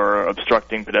sidewalk or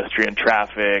obstructing pedestrian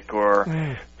traffic or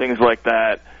things like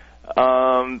that.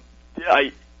 I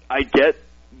get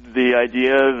the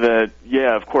idea that,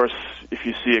 of course, if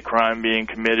you see a crime being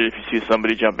committed, if you see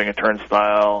somebody jumping a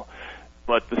turnstile,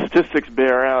 but the statistics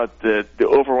bear out that the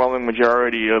overwhelming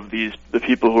majority of the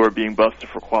people who are being busted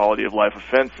for quality of life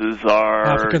offenses are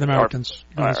African Americans,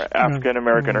 African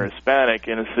American or Hispanic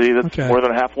in a city that's more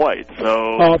than half white.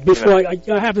 So,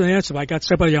 I have an answer. I got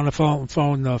somebody on the phone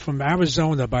from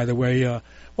Arizona. By the way,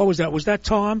 what was that? Was that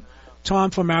Tom?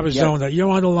 Tom from Arizona. Yes. You're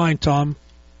on the line, Tom.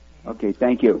 Okay,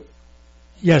 thank you.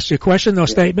 Yes, your question or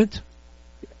statement?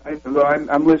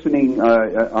 I'm listening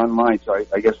online, so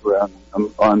I guess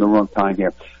I'm on the wrong time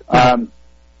here. Yes.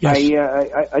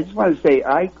 I just want to say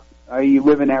I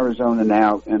live in Arizona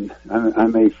now, and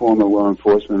I'm a former law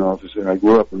enforcement officer. I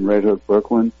grew up in Red Hook,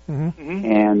 Brooklyn,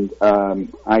 and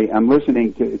I'm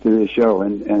listening to the show,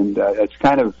 and it's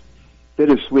kind of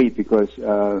bittersweet because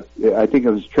I think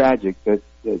it was tragic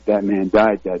that man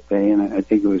died that day, and I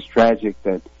think it was tragic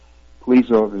that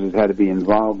police officers had to be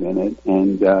involved in it,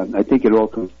 and I think it all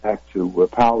comes back to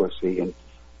policy, and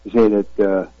to say that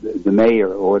the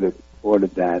mayor ordered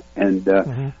that, and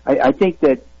I think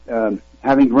that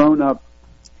having grown up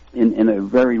in a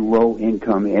very low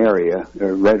income area,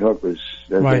 Red Hook was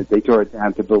they tore it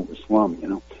down to build a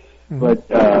slum, but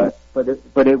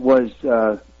it was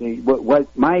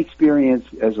what my experience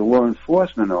as a law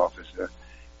enforcement officer,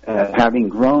 having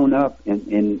grown up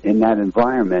in that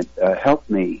environment, helped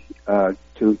me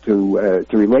to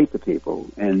relate to people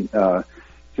and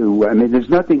there's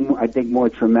nothing I think more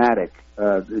traumatic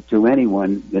to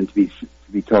anyone than to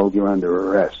be told you're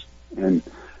under arrest, and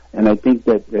I think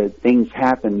that things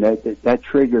happen that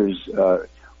triggers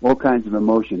all kinds of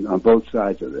emotion on both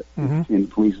sides of it, in the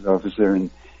police officer and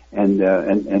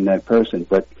that person.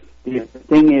 But the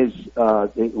thing is,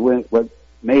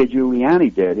 Mayor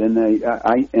Giuliani did, and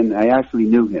I actually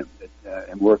knew him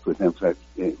and worked with him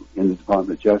in the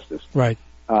Department of Justice. Right.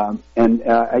 That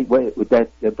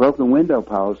broken window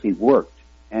policy worked,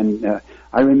 and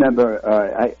I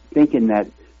remember thinking that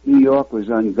New York was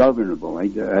ungovernable.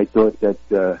 I thought that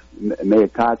Mayor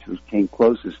Koch came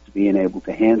closest to being able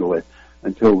to handle it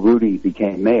until Rudy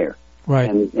became mayor. Right.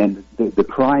 And the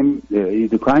crime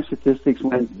statistics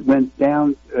went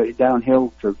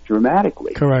downhill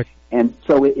dramatically. Correct. And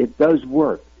so it does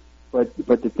work. But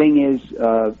the thing is,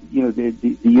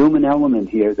 the human element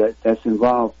here that's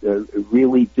involved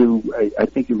really I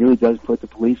think it really does put the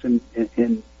police in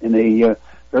a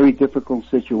very difficult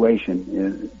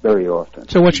situation very often.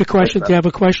 So what's your question? Do you have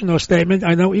a question or statement?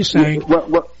 I know what you're saying.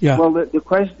 Well,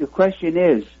 the question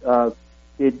is,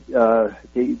 did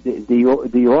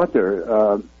the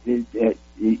author? He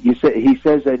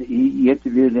says that he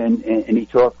interviewed and he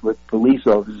talked with police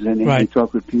officers and he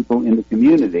talked with people in the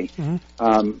community.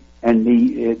 Mm-hmm. And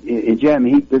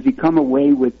Jim, does he come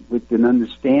away with an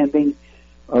understanding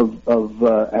of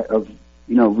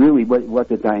really what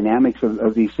the dynamics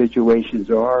of these situations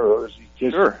are, or is he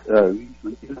just what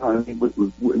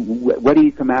do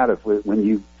you come out of when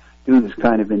you do this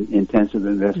kind of intensive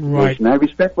investigation? Right. I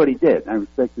respect what he did. I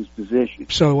respect his position.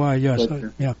 So yes,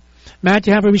 yeah. Matt,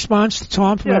 do you have a response to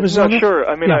Tom from Arizona? Yeah, sure.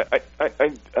 I mean, I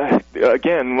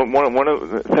again, one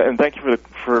of, and thank you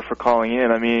for calling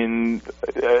in. I mean,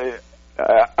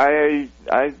 I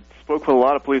spoke with a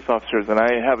lot of police officers, and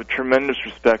I have a tremendous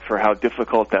respect for how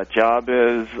difficult that job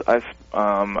is. I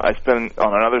spent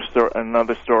on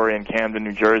another story in Camden,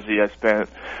 New Jersey. I spent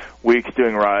weeks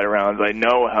doing ride-arounds. I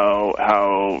know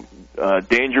how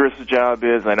dangerous the job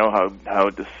is. I know how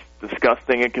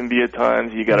disgusting it can be at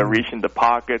times. You got to reach into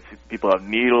pockets. People have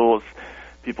needles.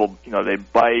 People, they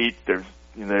bite. They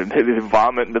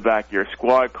vomit in the back of your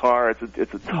squad car.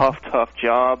 It's a tough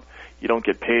job. You don't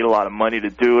get paid a lot of money to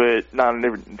do it.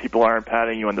 People aren't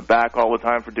patting you on the back all the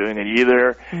time for doing it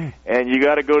either. And you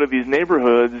got to go to these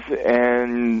neighborhoods,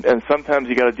 and sometimes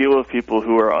you got to deal with people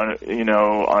who are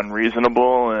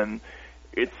unreasonable, and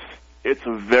it's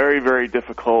a very, very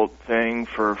difficult thing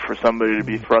for somebody to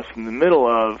be thrust in the middle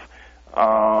of.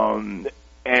 And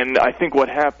I think what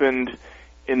happened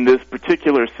in this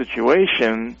particular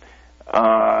situation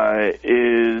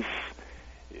is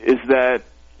that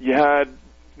you had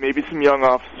maybe some young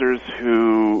officers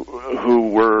who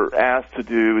were asked to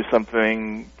do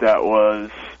something that was,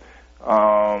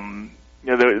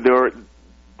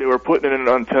 they were put in an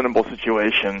untenable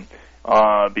situation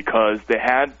because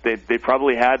they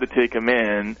probably had to take him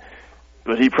in,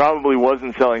 but he probably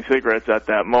wasn't selling cigarettes at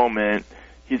that moment.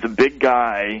 He's a big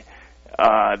guy.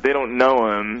 They don't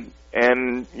know him,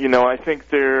 and I think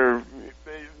there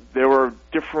were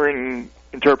differing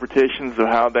interpretations of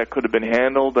how that could have been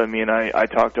handled. I mean, I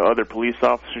talked to other police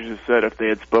officers who said if they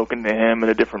had spoken to him in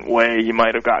a different way, he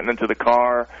might have gotten into the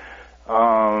car.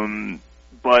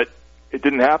 But it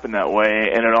didn't happen that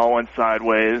way, and it all went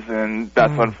sideways, and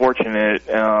that's unfortunate.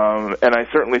 And I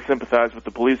certainly sympathize with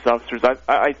the police officers.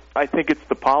 I think it's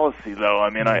the policy, though. I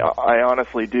mean, I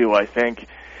honestly do. I think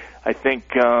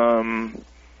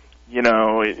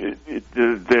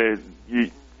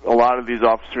a lot of these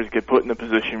officers get put in a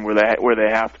position where they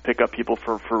have to pick up people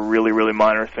for really, really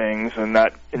minor things, and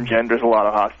that engenders a lot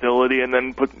of hostility, and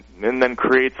then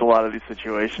creates a lot of these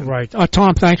situations. Right.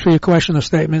 Tom, thanks for your question or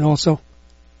statement also.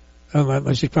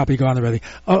 Unless you've probably gone already.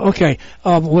 Okay.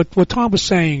 What Tom was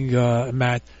saying,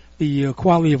 Matt, the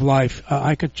quality of life,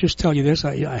 I could just tell you this.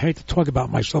 I hate to talk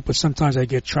about myself, but sometimes I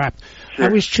get trapped. Sure. I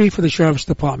was chief of the sheriff's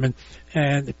department,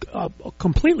 and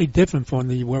completely different from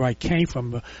where I came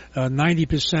from.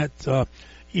 90%,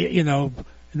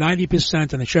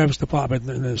 90% in the sheriff's department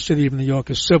in the city of New York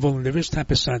is civil, and there is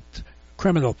 10%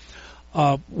 criminal.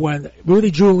 When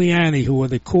Rudy Giuliani, who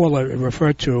the caller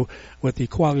referred to with the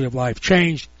quality of life,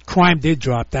 changed, crime did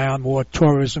drop down, more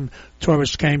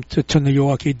tourists came to New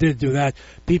York. He did do that.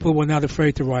 People were not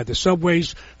afraid to ride the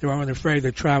subways. They weren't afraid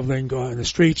of traveling in the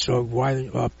streets or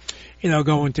riding,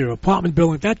 going to an apartment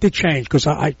building. That did change because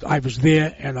I was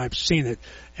there and I've seen it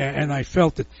and I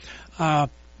felt it.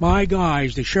 My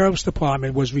guys, the sheriff's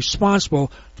department was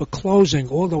responsible for closing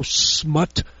all those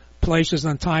smut places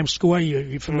on Times Square.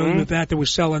 You familiar with that? They were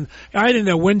selling, right in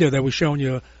their window, they were showing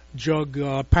you drug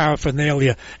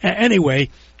paraphernalia. Anyway,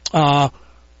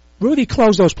 Rudy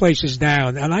closed those places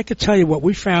down, and I could tell you what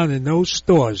we found in those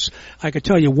stores. I could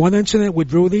tell you one incident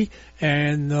with Rudy,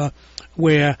 and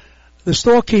where the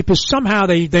storekeepers, somehow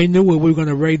they knew we were going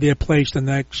to raid their place the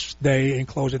next day and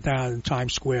close it down in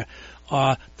Times Square.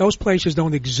 Those places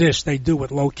don't exist. They do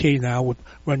it low-key now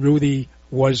when Rudy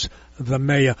was the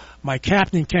mayor. My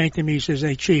captain came to me, he says,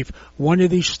 hey, Chief, one of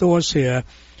these stores here,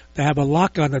 they have a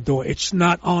lock on the door. It's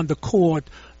not on the cord.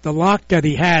 The lock that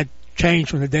he had changed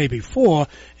from the day before.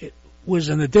 It was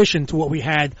in addition to what we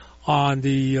had on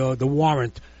the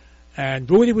warrant. And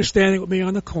Rudy was standing with me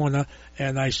on the corner,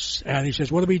 and he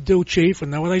says, what do we do, Chief?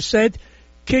 And then what I said,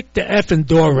 kick the effing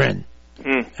door in.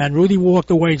 And Rudy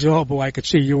walked away and said, oh, boy, I could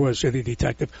see you were a city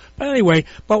detective. But anyway,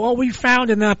 what we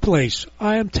found in that place,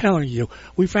 I am telling you,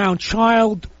 we found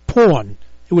child porn.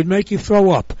 It would make you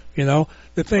throw up, you know,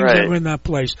 the things that were in that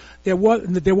place. There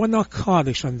were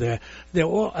narcotics in there. There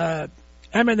were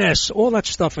M&S, all that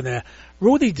stuff in there.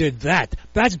 Rudy did that.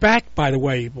 That's back, by the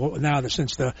way, now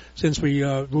since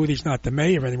Rudy's not the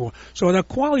mayor anymore. So the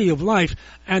quality of life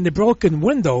and the broken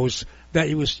windows that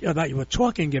you were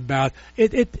talking about,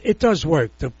 it does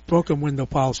work. The broken window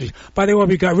policies. By the way,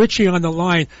 we got Richie on the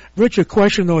line. Rich, a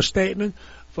question or a statement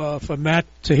for Matt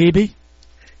Taibbi?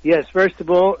 Yes. First of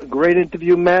all, great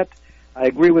interview, Matt. I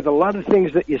agree with a lot of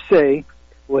things that you say,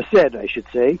 or said, I should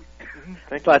say.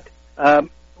 Thank you. But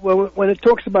when it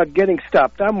talks about getting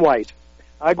stopped, I'm white.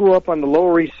 I grew up on the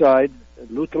Lower East Side.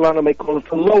 Lou Telano may call it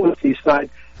the Lower East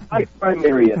Side, high crime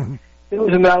area. There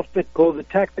was an outfit called the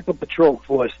Tactical Patrol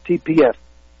Force, TPF.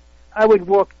 I would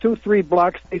walk 2-3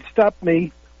 blocks. They'd stop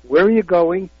me. Where are you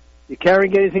going? You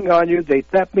carrying anything on you? They'd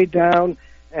tap me down,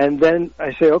 and then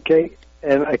I say, okay,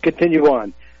 and I continue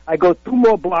on. I go 2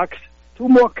 more blocks. 2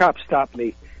 more cops stop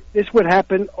me. This would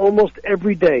happen almost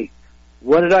every day.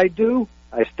 What did I do?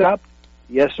 I stopped.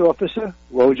 Yes, officer.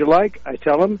 What would you like? I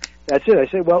tell him. That's it. I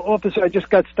say, well, officer, I just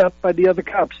got stopped by the other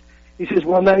cops. He says,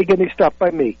 well, now you're getting stopped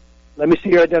by me. Let me see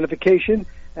your identification.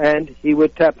 And he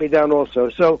would tap me down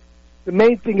also. So the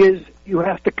main thing is you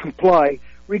have to comply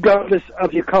regardless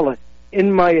of your color,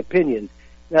 in my opinion.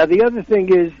 Now, the other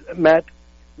thing is, Matt,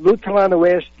 Lou Telano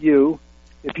asked you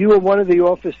if you were one of the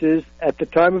officers at the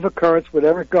time of occurrence with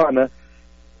Eric Garner,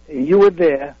 and you were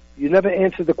there. You never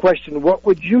answered the question, what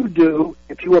would you do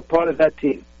if you were part of that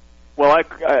team? Well,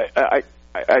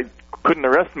 I couldn't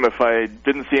arrest him if I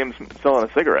didn't see him selling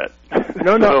a cigarette.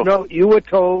 No. You were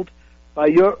told by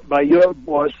your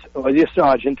boss or your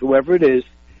sergeant, whoever it is,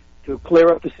 to clear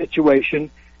up the situation,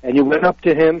 and you went up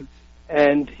to him,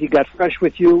 and he got fresh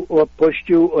with you or pushed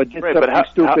you or did something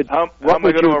stupid. How am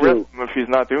I going to arrest him if he's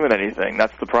not doing anything?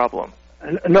 That's the problem.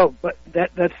 No, but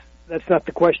that's not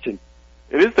the question.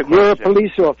 It is the question. You're a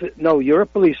police officer. No, you're a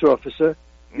police officer.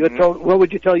 You're told. What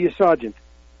would you tell your sergeant?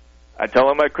 I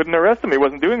tell him I couldn't arrest him. He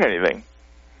wasn't doing anything.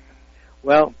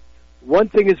 Well, one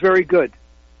thing is very good,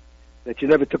 that you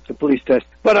never took the police test.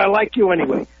 But I like you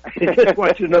anyway. I just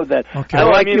want you to know that. Okay. I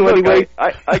like you anyway.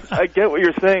 I get what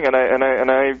you're saying, and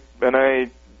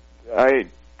I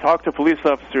talked to police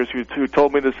officers who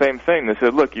told me the same thing. They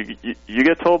said, "Look, you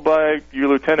get told by your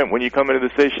lieutenant when you come into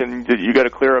the station that you got to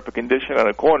clear up a condition on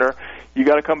a corner. You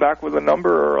got to come back with a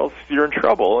number, or else you're in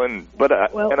trouble." And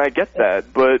I get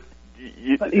that, but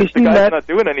if the guy's not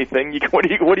doing anything, what are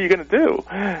you going to do?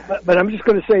 But I'm just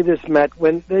going to say this, Matt.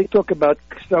 When they talk about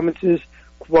summonses,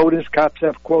 quotas, cops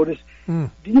have quotas. Do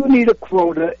you need a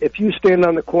quota if you stand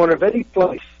on the corner of any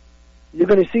place? You're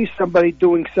going to see somebody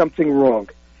doing something wrong.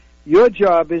 Your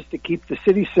job is to keep the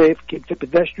city safe, keep the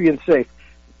pedestrians safe.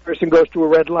 The person goes to a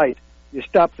red light. You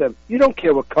stop them. You don't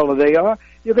care what color they are.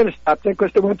 You're going to stop them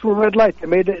because they went through a red light.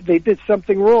 They did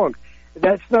something wrong.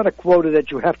 That's not a quota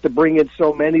that you have to bring in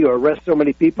so many or arrest so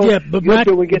many people. Yeah, but you're Matt,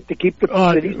 doing it to keep the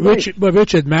city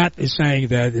safe. Matt is saying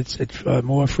that it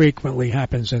more frequently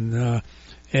happens in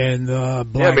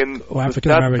black or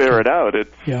African American. Bear it out.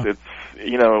 It's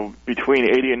between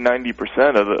 80 and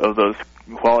 90% of those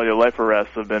quality of life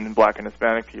arrests have been black and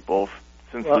Hispanic people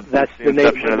since the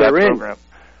inception of that program.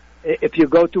 If you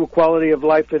go to a quality of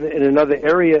life in another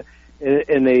area,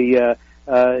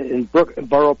 in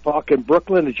Borough Park in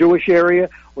Brooklyn, a Jewish area,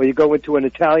 or you go into an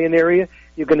Italian area,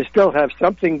 you're going to still have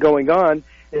something going on.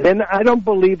 And then I don't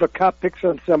believe a cop picks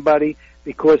on somebody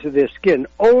because of their skin,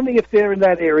 only if they're in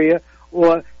that area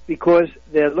or because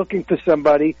they're looking for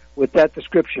somebody with that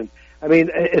description. I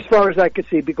mean, as far as I could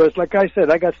see, because like I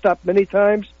said, I got stopped many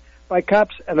times by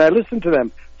cops, and I listened to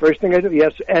them. First thing I do,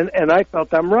 yes, and I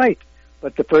felt I'm right.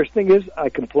 But the first thing is I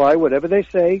comply whatever they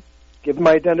say, give them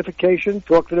my identification,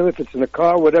 talk to them if it's in a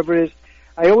car, whatever it is.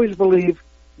 I always believe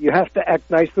you have to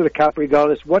act nice to the cop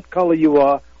regardless what color you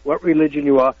are, what religion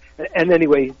you are. And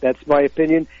anyway, that's my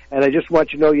opinion, and I just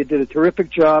want you to know you did a terrific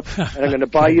job, and I'm going to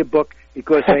buy your book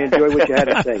because I enjoy what you had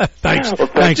to say. Thanks. Well,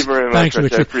 thank you very much, Thanks,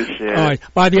 Richard. Richard. I appreciate it. All right.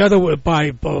 By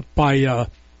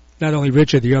not only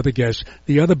Richard, the other guest,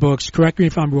 the other books, correct me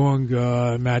if I'm wrong,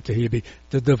 Matt Taibbi,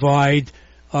 The Divide,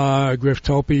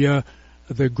 Griftopia,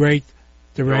 The Great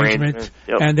Derangement,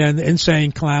 Yep. and then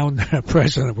Insane Clown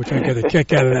President, which I get a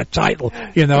kick out of that title,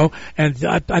 you know. And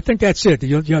I think that's it.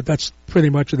 That's pretty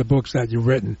much of the books that you've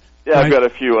written. Yeah, right? I've got a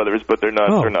few others, but they're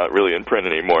not really in print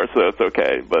anymore, so it's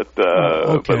okay. But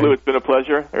Lou, it's been a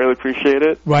pleasure. I really appreciate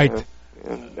it. Right.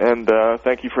 And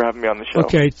thank you for having me on the show.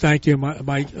 Okay, thank you,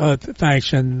 Mike.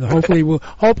 Thanks, and hopefully we'll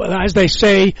hope, as they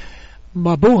say,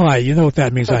 mabuhay. You know what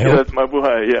that means, I hope. That's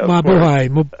mabuhay. Yeah.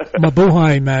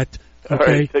 Mabuhay, Matt. Okay. All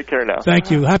right, take care now. Thank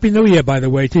you. Happy New Year, by the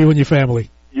way, to you and your family.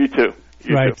 You too.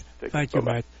 Right. Too. Thank you,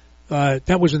 Matt.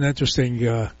 That was an interesting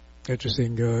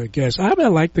guest. I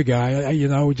like the guy.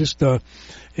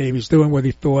 He was doing what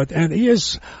he thought, and he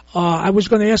is. I was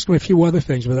going to ask him a few other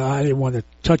things, but I didn't want to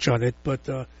touch on it.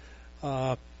 But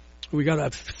we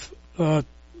got 9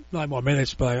 more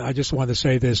minutes. But I just want to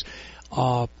say this.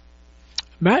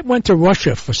 Matt went to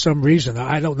Russia for some reason.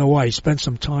 I don't know why. He spent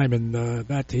some time in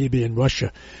Matt Taibbi in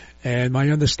Russia. And my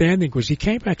understanding was he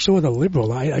came back sort of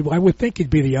liberal. I would think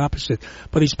he'd be the opposite.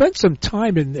 But he spent some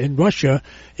time in Russia.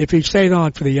 If he stayed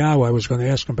on for the hour, I was going to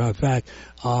ask him about that.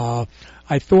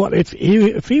 I thought if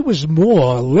he was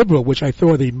more liberal, which I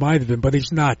thought he might have been, but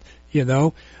he's not, you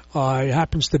know. It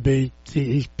happens to be,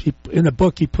 he in the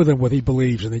book he put in what he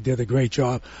believes, and he did a great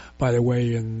job, by the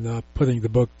way, in putting the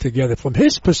book together from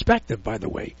his perspective, by the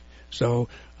way. So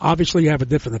obviously you have a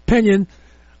different opinion.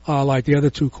 Like the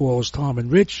other two callers, Tom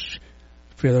and Rich,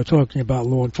 if they're talking about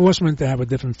law enforcement, they have a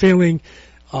different feeling.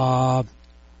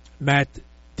 Matt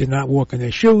did not walk in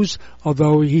their shoes,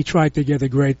 although he tried to get a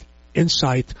great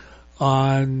insight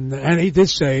on, and he did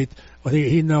say it, but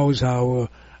he knows how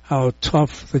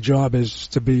tough the job is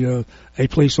to be a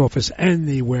police officer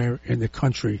anywhere in the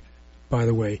country, by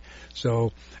the way.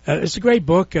 So it's a great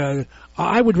book.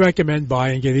 I would recommend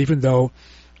buying it, even though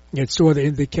it sort of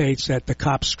indicates that the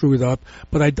cops screwed up.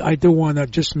 But I do want to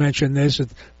just mention this.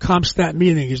 CompStat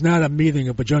meeting is not a meeting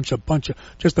of just a bunch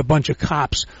of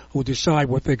cops who decide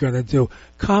what they're going to do.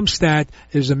 CompStat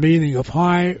is a meeting of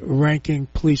high-ranking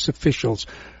police officials,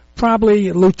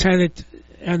 probably lieutenant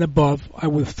and above, I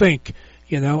would think.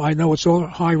 You know, I know it's all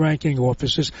high-ranking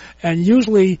officers, and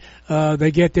usually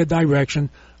they get their direction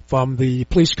from the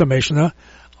police commissioner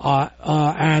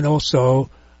and also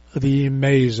the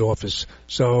mayor's office.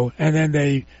 So, and then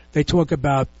they talk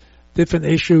about different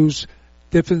issues,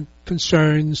 different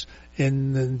concerns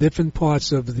in different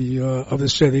parts of the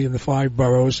city in the 5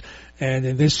 boroughs. And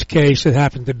in this case, it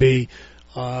happened to be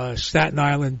Staten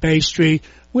Island Bay Street,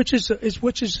 which is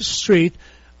a street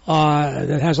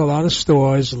that has a lot of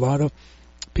stores, a lot of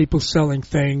people selling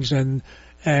things, and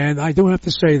I do have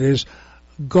to say this: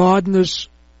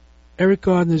 Eric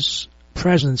Garner's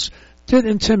presence did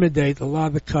intimidate a lot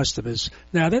of the customers.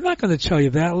 Now, they're not going to tell you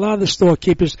that. A lot of the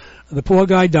storekeepers, the poor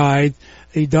guy died.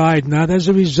 He died not as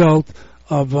a result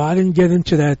of, I didn't get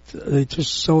into that,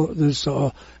 this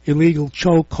illegal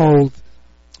chokehold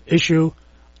issue.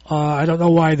 I don't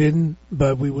know why I didn't,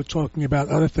 but we were talking about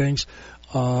other things.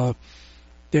 They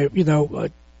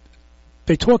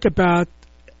talk about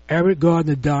Eric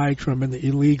Garner died from an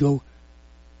illegal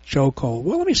chokehold.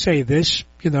 Well, let me say this,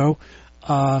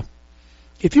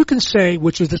 if you can say,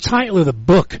 which is the title of the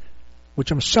book,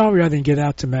 which I'm sorry I didn't get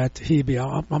out to Matt Taibbi.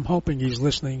 I'm hoping he's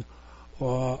listening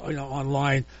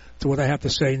online to what I have to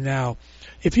say now.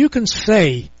 If you can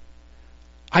say,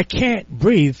 I can't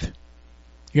breathe,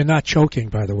 you're not choking,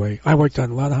 by the way. I worked on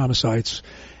a lot of homicides.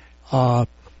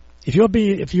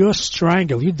 If you're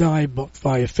strangled, you die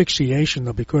by asphyxiation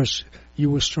or because you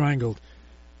were strangled.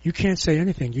 You can't say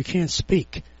anything. You can't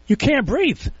speak. You can't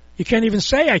breathe. You can't even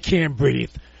say, I can't breathe.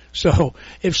 So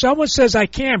if someone says, I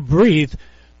can't breathe,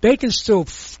 they can still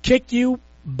kick you,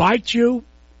 bite you,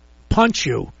 punch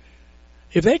you.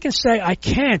 If they can say, I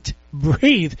can't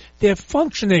breathe, they're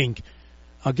functioning.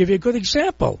 I'll give you a good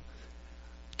example.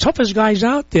 Toughest guys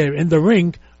out there in the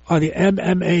ring are the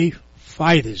MMA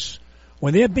fighters.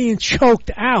 When they're being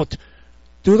choked out,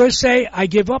 do they say, I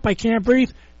give up, I can't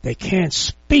breathe? They can't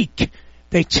speak.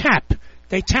 They tap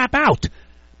out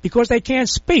because they can't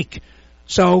speak.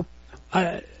 So,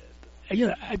 I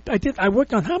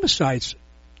worked on homicides.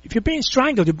 If you're being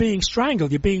strangled, you're being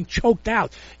strangled. You're being choked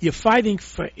out. You're fighting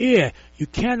for air. You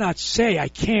cannot say, I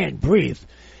can't breathe.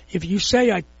 If you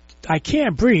say, I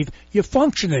can't breathe, you're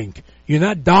functioning. You're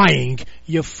not dying.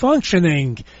 You're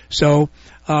functioning. So,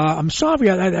 I'm sorry,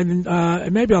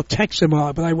 maybe I'll text him,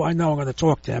 but I know I'm going to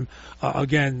talk to him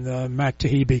again, Matt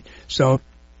Taibbi. So,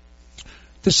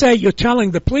 to say you're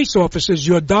telling the police officers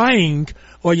you're dying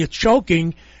or you're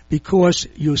choking because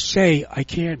you say, I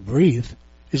can't breathe,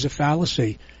 is a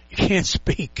fallacy. You can't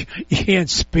speak. You can't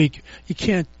speak. You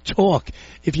can't talk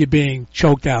if you're being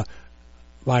choked out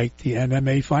like the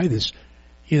MMA fighters.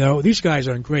 these guys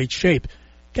are in great shape.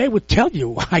 They would tell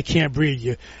you, I can't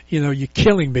breathe. You're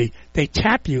killing me. They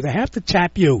tap you. They have to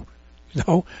tap you.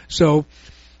 So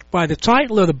by the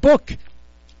title of the book,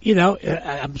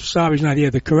 I'm sorry he's not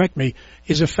here to correct me,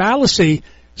 is a fallacy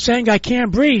saying I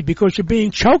can't breathe because you're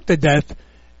being choked to death.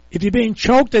 If you're being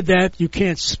choked to death, you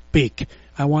can't speak.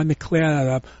 I wanted to clear that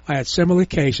up. I had similar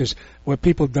cases where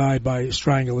people died by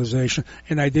strangulation,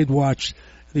 and I did watch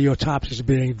the autopsies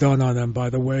being done on them, by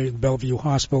the way, in Bellevue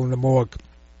Hospital in the morgue.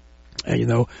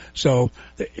 So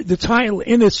the title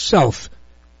in itself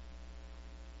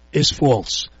is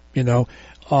false. Illegal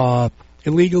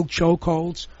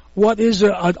chokeholds. What is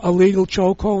a legal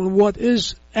chokehold and what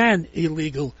is an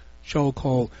illegal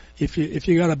chokehold? If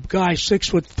you got a guy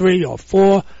 6'3" or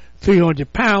 4",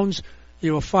 300 pounds,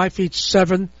 you're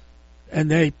 5'7",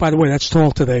 and they, by the way, that's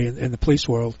tall today in the police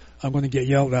world. I'm going to get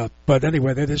yelled at, but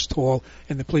anyway, that is tall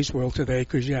in the police world today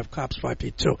because you have cops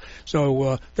 5'2".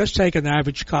 So let's take an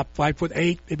average cop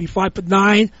 5'8", maybe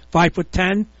 5'9",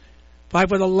 5'10",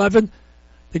 5'11".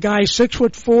 The guy is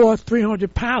 6'4",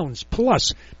 300 pounds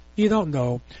plus. You don't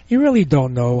know. You really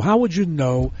don't know. How would you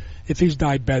know if he's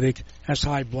diabetic, has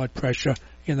high blood pressure,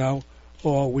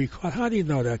 or weak? How do you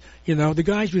know that? The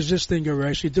guy's resisting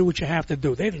arrest. You do what you have to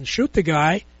do. They didn't shoot the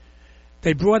guy.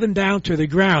 They brought him down to the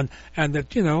ground. And,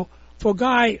 for a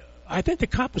guy, I think the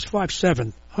cop was 5'7",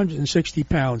 160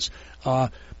 pounds.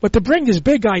 But to bring this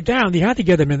big guy down, you had to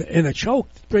get him in a choke,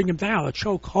 bring him down, a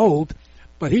choke hold.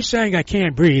 But he's saying, I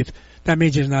can't breathe. That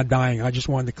means he's not dying. I just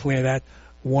wanted to clear that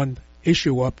one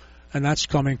issue up, and that's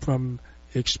coming from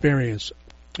experience,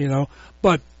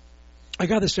 But I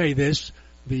got to say this: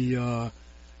 the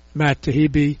Matt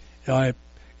Taibbi,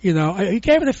 he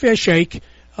gave it a fair shake.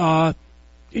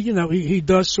 He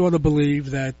does sort of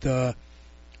believe that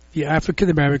the African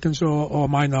Americans or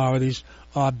minorities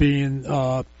are being,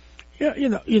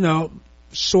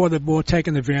 sort of more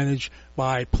taken advantage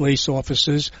by police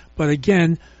officers. But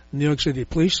again, New York City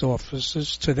police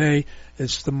officers today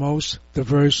is the most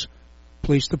diverse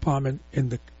police department in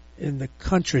the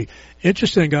country.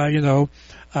 Interesting,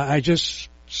 I just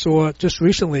saw just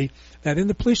recently that in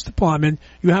the police department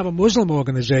you have a Muslim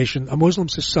organization, a Muslim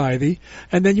society,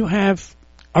 and then you have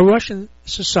a Russian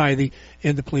society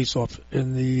in the police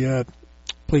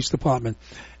police department.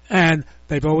 And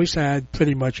they've always had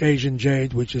pretty much Asian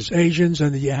Jade, which is Asians,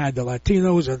 and then you had the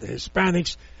Latinos and the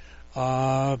Hispanics,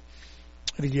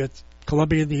 the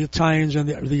Colombian, the Italians, and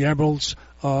the Emeralds,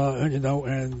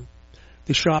 and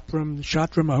the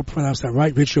Shatram, I hope I pronounced that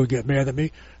right. Rich will get mad at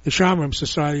me. The Shamram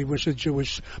Society, which is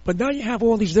Jewish. But now you have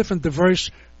all these different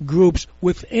diverse groups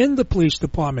within the police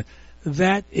department.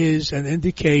 That is an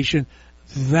indication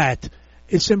that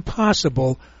it's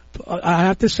impossible. I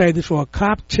have to say this, for a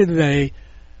cop today,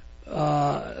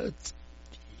 to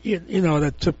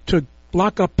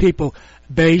block up people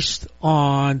based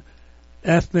on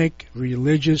ethnic,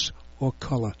 religious, or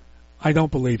color. I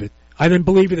don't believe it. I didn't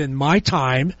believe it in my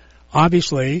time,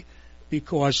 obviously,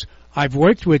 because I've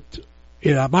worked with,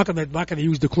 I'm not gonna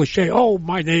use the cliche, oh,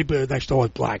 my neighbor next door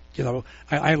is black,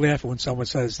 I laugh when someone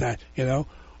says that,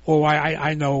 or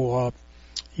I know,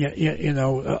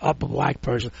 a black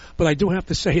person. But I do have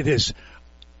to say this,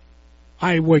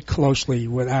 I work closely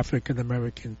with African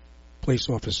American police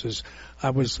officers. I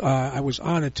was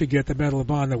honored to get the Medal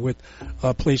of Honor with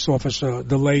a police officer,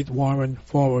 the late Warren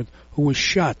Forward, who was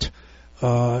shot.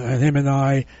 And him and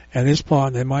I and his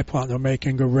partner and my partner were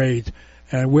making a raid.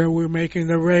 And where we were making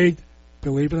the raid,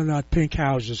 believe it or not, Pink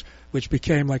Houses, which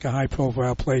became like a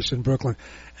high-profile place in Brooklyn.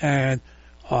 And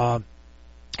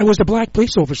it was the black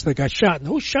police officer that got shot. And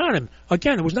who shot him?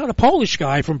 Again, it was not a Polish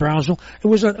guy from Brownsville. It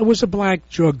was a black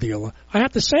drug dealer. I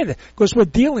have to say that because we're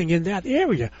dealing in that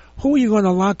area. Who are you going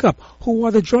to lock up? Who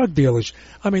are the drug dealers?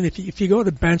 I mean, if you go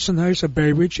to Bensonhurst or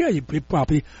Bay Ridge, yeah, you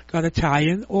probably got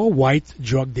Italian or white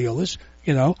drug dealers,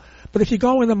 But if you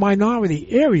go in the minority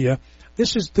area,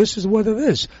 this is what it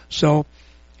is. So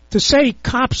to say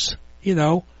cops,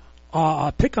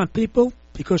 pick on people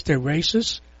because they're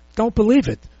racist, don't believe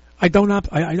it. I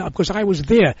because I was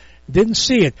there, didn't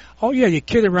see it. Oh yeah, you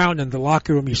kid around in the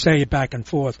locker room, you say it back and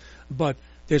forth. But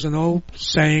there's an old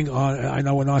saying, I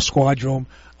know in our squad room,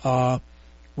 we're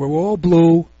all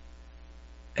blue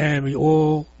and we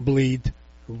all bleed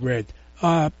red.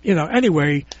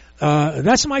 Anyway,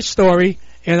 that's my story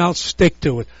and I'll stick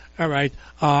to it. All right.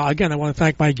 Again, I want to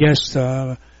thank my guest,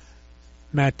 Matt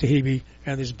Taibbi,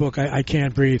 and his book, I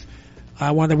Can't Breathe.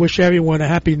 I want to wish everyone a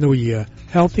happy new year.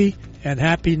 Healthy and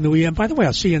happy new year. And by the way,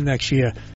 I'll see you next year.